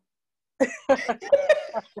sorry.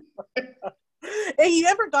 And you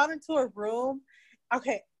ever gone into a room?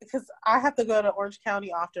 Okay, because I have to go to Orange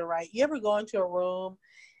County often, right? You ever go into a room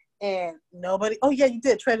And nobody, oh yeah, you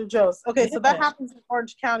did, Trader Joe's. Okay, so that Yeah. happens in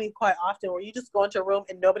Orange County quite often, where you just go into a room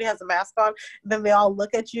and nobody has a mask on, and then they all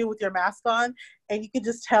look at you with your mask on, and you can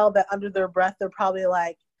just tell that under their breath they're probably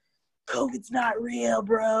like, COVID's not real,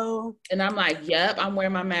 bro. And I'm like, yep, I'm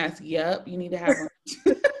wearing my mask. Yep, you need to have one.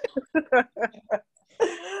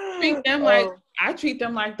 Oh. I treat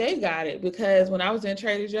them like they got it, because when I was in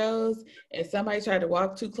Trader Joe's and somebody tried to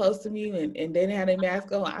walk too close to me and they didn't have their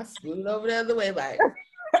mask on, I scooted over the other way like,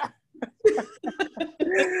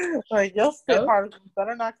 like, your spit oh, particles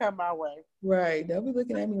better not come my way. right. They'll be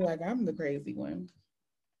looking at me like I'm the crazy one.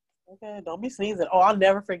 Okay, don't be sneezing. Oh, I'll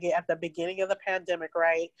never forget at the beginning of the pandemic,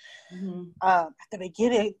 right? Mm-hmm. At the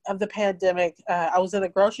beginning of the pandemic, I was in the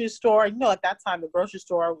grocery store. You know, at that time, the grocery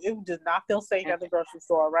store, it did not feel safe at the grocery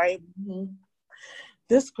store, right? Mm-hmm.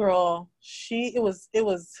 This girl, it was,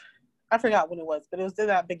 I forgot what it was, but it was in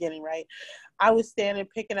that beginning, right? I was standing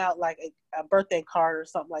picking out like a birthday card or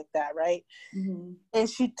something like that, right? Mm-hmm. And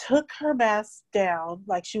she took her mask down,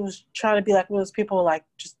 like she was trying to be like one of those people, like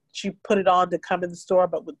just she put it on to come in the store,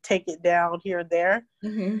 but would take it down here and there.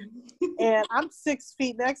 Mm-hmm. And I'm 6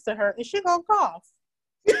 feet next to her, and she gonna cough.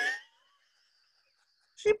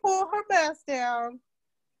 She pulled her mask down.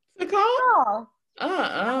 The call?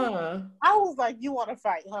 Oh. I was like, "You want to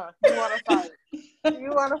fight, huh? You want to fight? You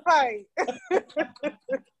want to fight?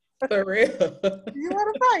 For real? You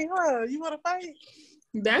want to fight, huh? You want to fight?"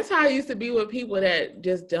 That's how I used to be with people that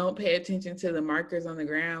just don't pay attention to the markers on the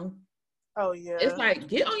ground. Oh yeah. It's like,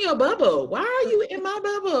 get on your bubble. Why are you in my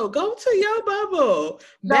bubble? Go to your bubble.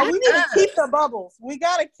 No, we need to keep the bubbles. We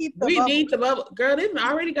gotta keep the bubbles. We need the bubble. Girl, they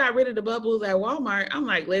already got rid of the bubbles at Walmart. I'm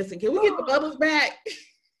like, listen, can we get the bubbles back?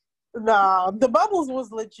 Nah, the bubbles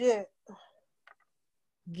was legit.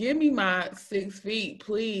 Give me my 6 feet,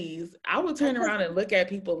 please. I would turn around and look at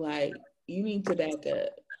people like, you need to back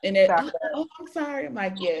up. And then, oh, I'm sorry. I'm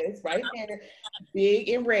like, yeah, it's right there, big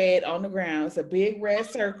and red on the ground. It's a big red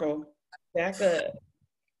circle. Back up.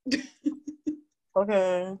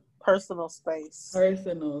 Okay, personal space.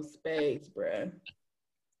 Personal space, bruh.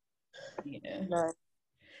 Yeah. Nice.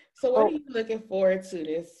 So what are you looking forward to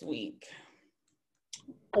this week?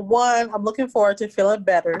 One, I'm looking forward to feeling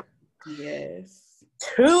better. Yes.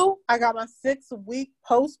 Two, I got my 6-week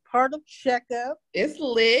postpartum checkup. It's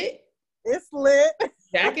lit. It's lit.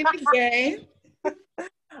 Back in the game.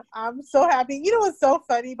 I'm so happy. You know what's so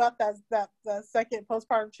funny about that the second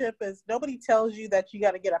postpartum trip is nobody tells you that you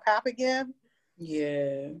got to get a PAP again.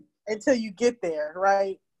 Yeah. Until you get there,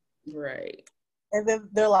 right? Right. And then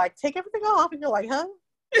they're like, take everything off, and you're like, huh?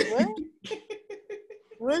 What?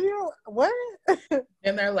 What?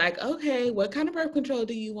 And they're like, okay, what kind of birth control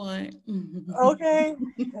do you want? Okay.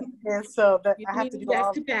 And so that You I have to do all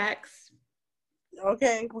all. packs.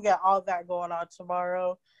 Okay, we got all that going on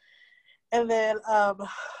tomorrow, and then and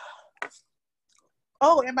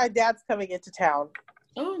my dad's coming into town.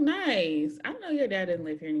 Oh, nice. I know your dad didn't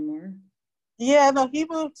live here anymore. Yeah, no, he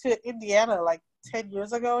moved to Indiana like 10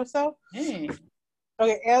 years ago or so. Hey.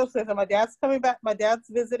 Okay, and so my dad's coming back. My dad's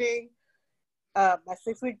visiting. My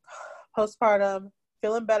 6-week postpartum,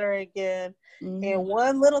 feeling better again. Mm-hmm. And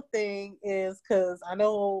one little thing is, because I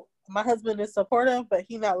know my husband is supportive, but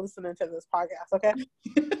he's not listening to this podcast, okay?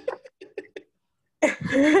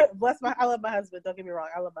 I love my husband, don't get me wrong,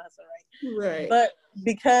 I love my husband, right? But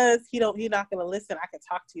because he's not gonna listen, I can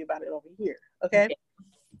talk to you about it over here, okay?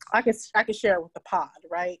 I can share it with the pod,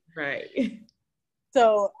 right? Right.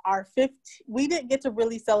 So we didn't get to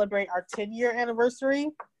really celebrate our 10-year anniversary.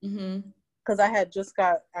 Mm-hmm. Because I had just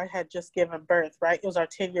given birth, right? It was our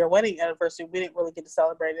 10-year wedding anniversary. We didn't really get to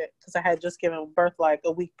celebrate it because I had just given birth like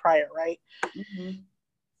a week prior, right? Mm-hmm.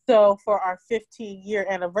 So for our 15-year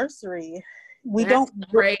anniversary, That's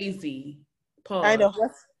crazy. Pause. I know.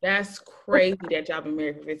 That's crazy that y'all been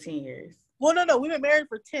married for 15 years. Well, no, we've been married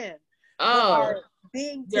for 10. Oh.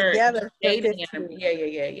 Being together for 15.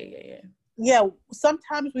 Yeah. Yeah,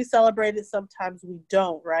 sometimes we celebrate it, sometimes we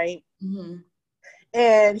don't, right? Mm-hmm.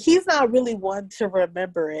 And he's not really one to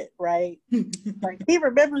remember it, right? Like, he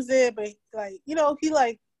remembers it, but like, he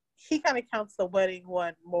kind of counts the wedding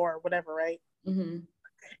one more, whatever, right? Mm-hmm.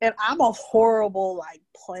 And I'm a horrible like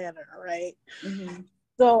planner, right? Mm-hmm.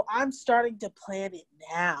 So I'm starting to plan it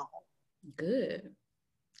now. Good.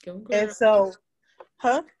 Go girl. And so,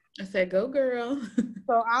 huh? I said, go girl.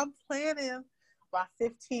 So I'm planning my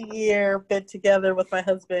 15-year been together with my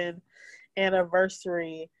husband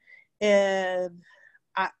anniversary, and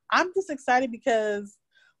I'm just excited because,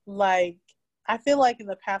 like, I feel like in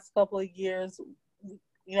the past couple of years,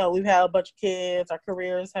 we've had a bunch of kids, our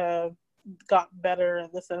careers have gotten better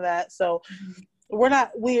and this and that. So we're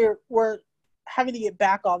having to get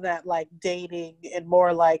back on that like dating and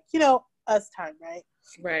more like, you know, us time, right?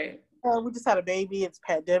 Right. We just had a baby, it's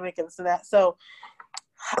pandemic and this and that. So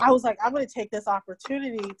I was like, I'm going to take this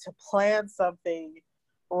opportunity to plan something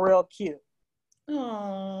real cute.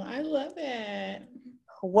 Oh, I love that.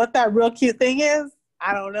 What that real cute thing is,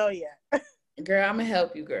 I don't know yet. Girl, I'm gonna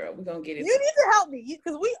help you, girl. We're gonna get it. You need to help me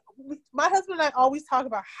because my husband and I always talk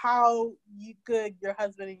about how good your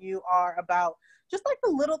husband and you are about just like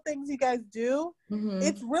the little things you guys do. Mm-hmm.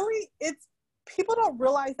 It's people don't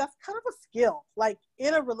realize that's kind of a skill. Like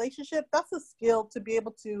in a relationship, that's a skill to be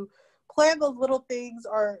able to plan those little things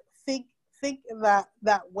or think in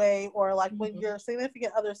that way, or like when your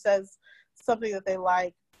significant other says something that they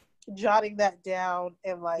like, jotting that down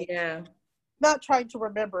and like not trying to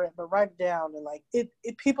remember it but write it down, and like it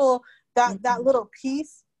people that little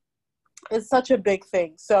piece is such a big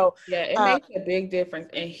thing. So yeah, it makes a big difference,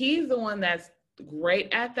 and he's the one that's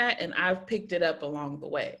great at that, and I've picked it up along the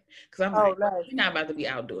way because I'm like, nice. You're not about to be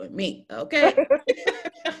outdoing me, okay?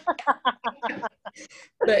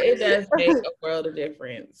 But it does make a world of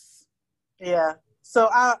difference. Yeah. So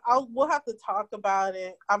we'll have to talk about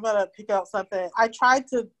it. I'm gonna pick out something. I tried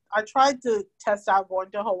to test out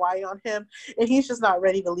going to Hawaii on him, and he's just not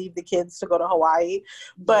ready to leave the kids to go to Hawaii.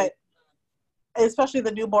 But especially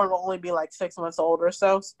the newborn will only be like 6 months old or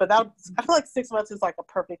so. But I feel like 6 months is like a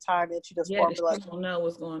perfect time, and she just formula. She don't know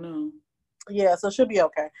what's going on. Yeah, so she'll be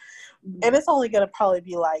okay. And it's only gonna probably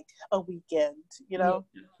be like a weekend, you know.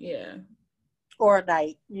 Yeah. Or a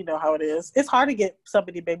night, you know how it is. It's hard to get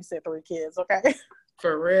somebody to babysit 3 kids, okay?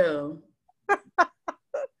 For real.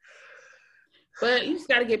 But you just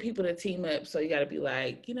got to get people to team up. So you got to be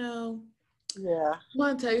like, you know, yeah. You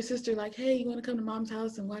want to tell your sister, like, hey, you want to come to mom's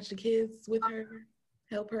house and watch the kids with her?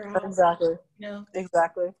 Help her out. Exactly. You know?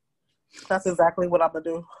 Exactly. That's exactly what I'm going to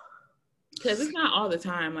do. Because it's not all the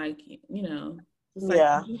time, like, you know. It's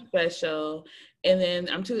like special. And then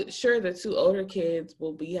I'm sure the 2 older kids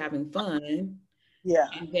will be having fun. Yeah.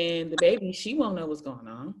 And then the baby, she won't know what's going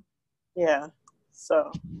on. Yeah.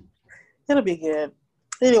 So it'll be good.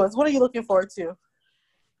 Anyways, what are you looking forward to?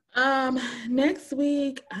 Next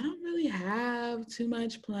week, I don't really have too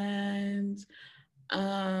much plans.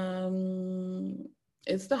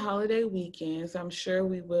 It's the holiday weekend, so I'm sure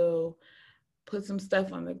we will put some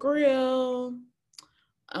stuff on the grill.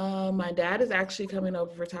 My dad is actually coming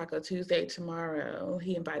over for Taco Tuesday tomorrow.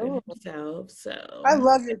 He invited himself, so I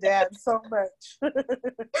love your dad so much.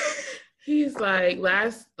 He's like,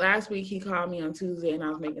 last week he called me on Tuesday and I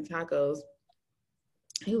was making tacos.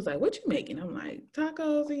 He was like, what you making? I'm like,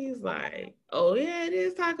 tacos. He's like, oh yeah, it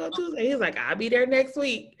is Taco Tuesday. He's like, I'll be there next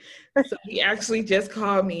week. So he actually just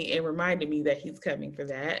called me and reminded me that he's coming for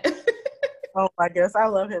that. Oh my goodness, I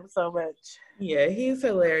love him so much. Yeah, he's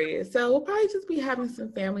hilarious. So we'll probably just be having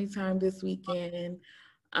some family time this weekend.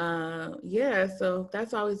 Yeah, so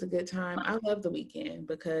that's always a good time. I love the weekend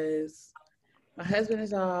because my husband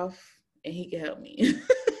is off and he can help me.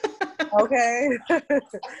 Okay.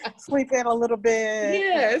 Sleep in a little bit.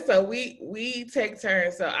 Yeah, so we take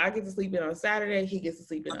turns. So I get to sleep in on Saturday, he gets to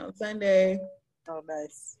sleep in on Sunday. Oh,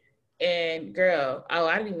 nice. And girl,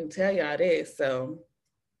 I didn't even tell y'all this. So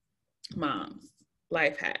moms,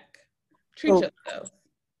 life hack. Treat yourself.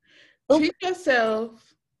 Treat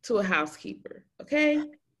yourself to a housekeeper, okay?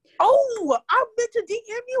 Oh, I meant to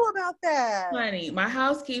DM you about that. Honey, my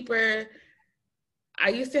housekeeper, I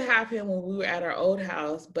used to have him when we were at our old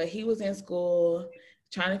house, but he was in school,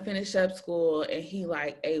 trying to finish up school, and he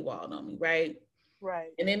like AWOL'd on me, right? Right.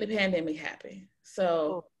 And then the pandemic happened.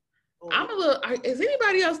 So I'm a little, is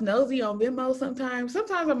anybody else nosy on Venmo sometimes?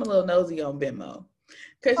 Sometimes I'm a little nosy on Venmo.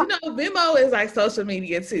 Because, you know, Venmo is like social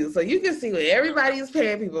media too. So you can see what everybody is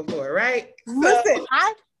paying people for, right? Listen,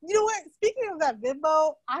 you know what? Speaking of that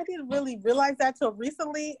Venmo, I didn't really realize that till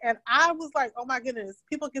recently. And I was like, oh my goodness,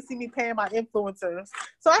 people can see me paying my influencers.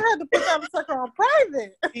 So I had to put that sucker on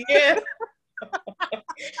private. Yeah.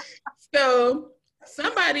 So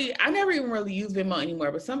somebody, I never even really use Venmo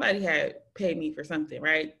anymore, but somebody had paid me for something,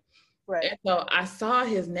 right? Right. And so I saw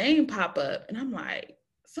his name pop up and I'm like,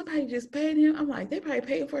 somebody just paid him. I'm like, they probably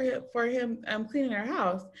paid for him cleaning their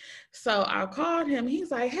house. So I called him. He's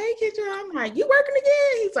like, hey, Kendra. I'm like, you working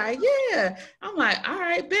again? He's like, yeah. I'm like, all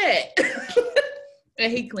right, bet.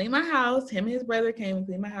 And he cleaned my house. Him and his brother came and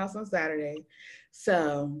cleaned my house on Saturday.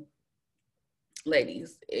 So,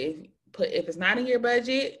 ladies, if it's not in your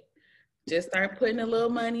budget, just start putting a little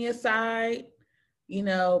money aside, you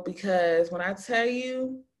know, because when I tell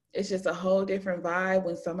you, it's just a whole different vibe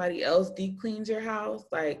when somebody else deep cleans your house.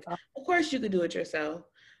 Like, of course you could do it yourself,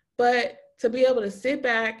 but to be able to sit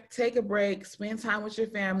back, take a break, spend time with your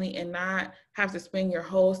family and not have to spend your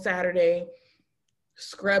whole Saturday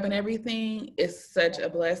scrubbing everything is such a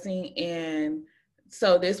blessing. And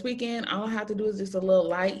so this weekend, all I have to do is just a little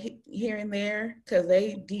light here and there because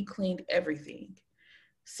they deep cleaned everything.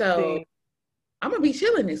 So See, I'm gonna be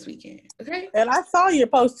chilling this weekend, okay? and I saw your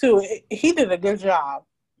post too. He did a good job.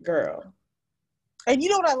 Girl. And you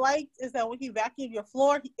know what I liked is that when he vacuumed your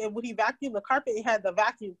floor and when he vacuumed the carpet, it had the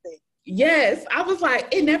vacuum thing. Yes, I was like,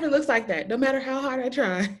 it never looks like that, no matter how hard I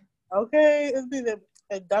try. Okay, it's be the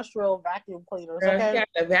industrial vacuum cleaners. Girl, he Okay. got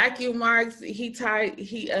the vacuum marks. He tied.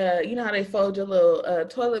 You know how they fold your little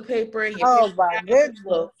toilet paper and your Oh paper my towels, goodness.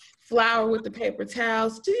 little flower with the paper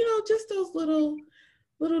towels. Just those little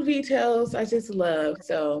details I just love.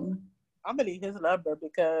 So, I'm gonna need his number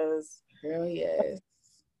because girl, yes.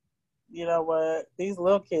 you know what? These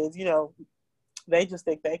little kids, they just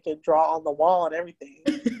think they can draw on the wall and everything.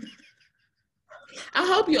 I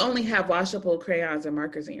hope you only have washable crayons and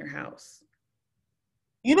markers in your house.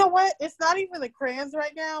 You know what? It's not even the crayons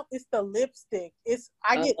right now. It's the lipstick.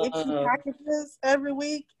 I get Ipsy packages every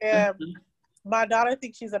week, and my daughter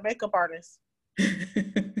thinks she's a makeup artist,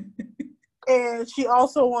 and she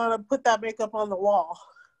also want to put that makeup on the wall.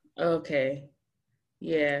 Okay.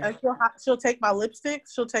 Yeah. And she'll take my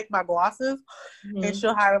lipsticks, she'll take my glosses, and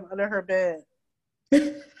she'll hide them under her bed.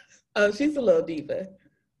 Oh, she's a little diva.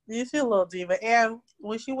 Yeah, she's a little diva. And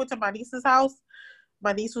when she went to my niece's house,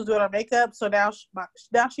 my niece was doing her makeup, so now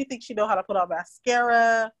she thinks she know how to put on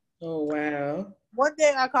mascara. Oh wow! One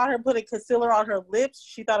day I caught her putting concealer on her lips.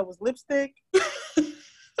 She thought it was lipstick.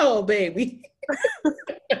 Oh baby!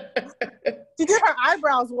 She did her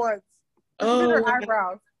eyebrows once. She did her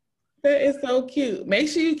eyebrows. That is so cute. Make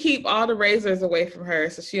sure you keep all the razors away from her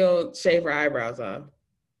so she don't shave her eyebrows off.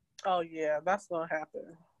 Oh yeah, that's gonna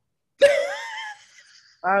happen.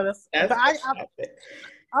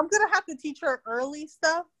 I'm gonna have to teach her early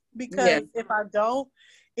stuff because if I don't,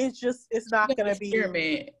 it's not gonna be.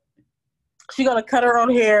 Experiment. She's gonna cut her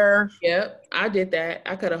own hair. Yep, I did that.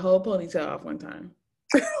 I cut a whole ponytail off one time.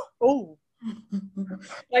 Oh,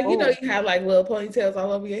 like you have like little ponytails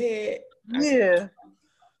all over your head. Yeah.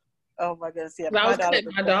 Oh my goodness! Yeah, I was cutting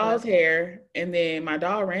my doll's hair, and then my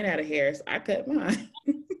doll ran out of hair, so I cut mine.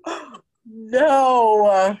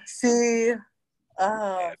 No, see,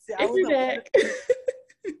 I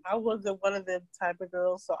wasn't one of them type of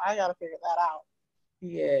girls, so I gotta figure that out.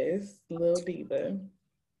 Yes, little diva.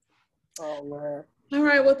 Oh man. All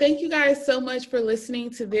right. Well, thank you guys so much for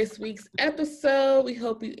listening to this week's episode. We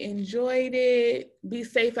hope you enjoyed it. Be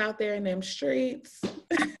safe out there in them streets.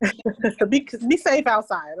 Be safe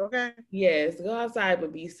outside, okay? Yes, go outside,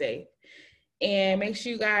 but be safe. And make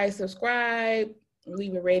sure you guys subscribe,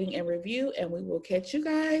 leave a rating and review, and we will catch you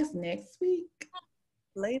guys next week.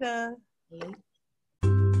 Later.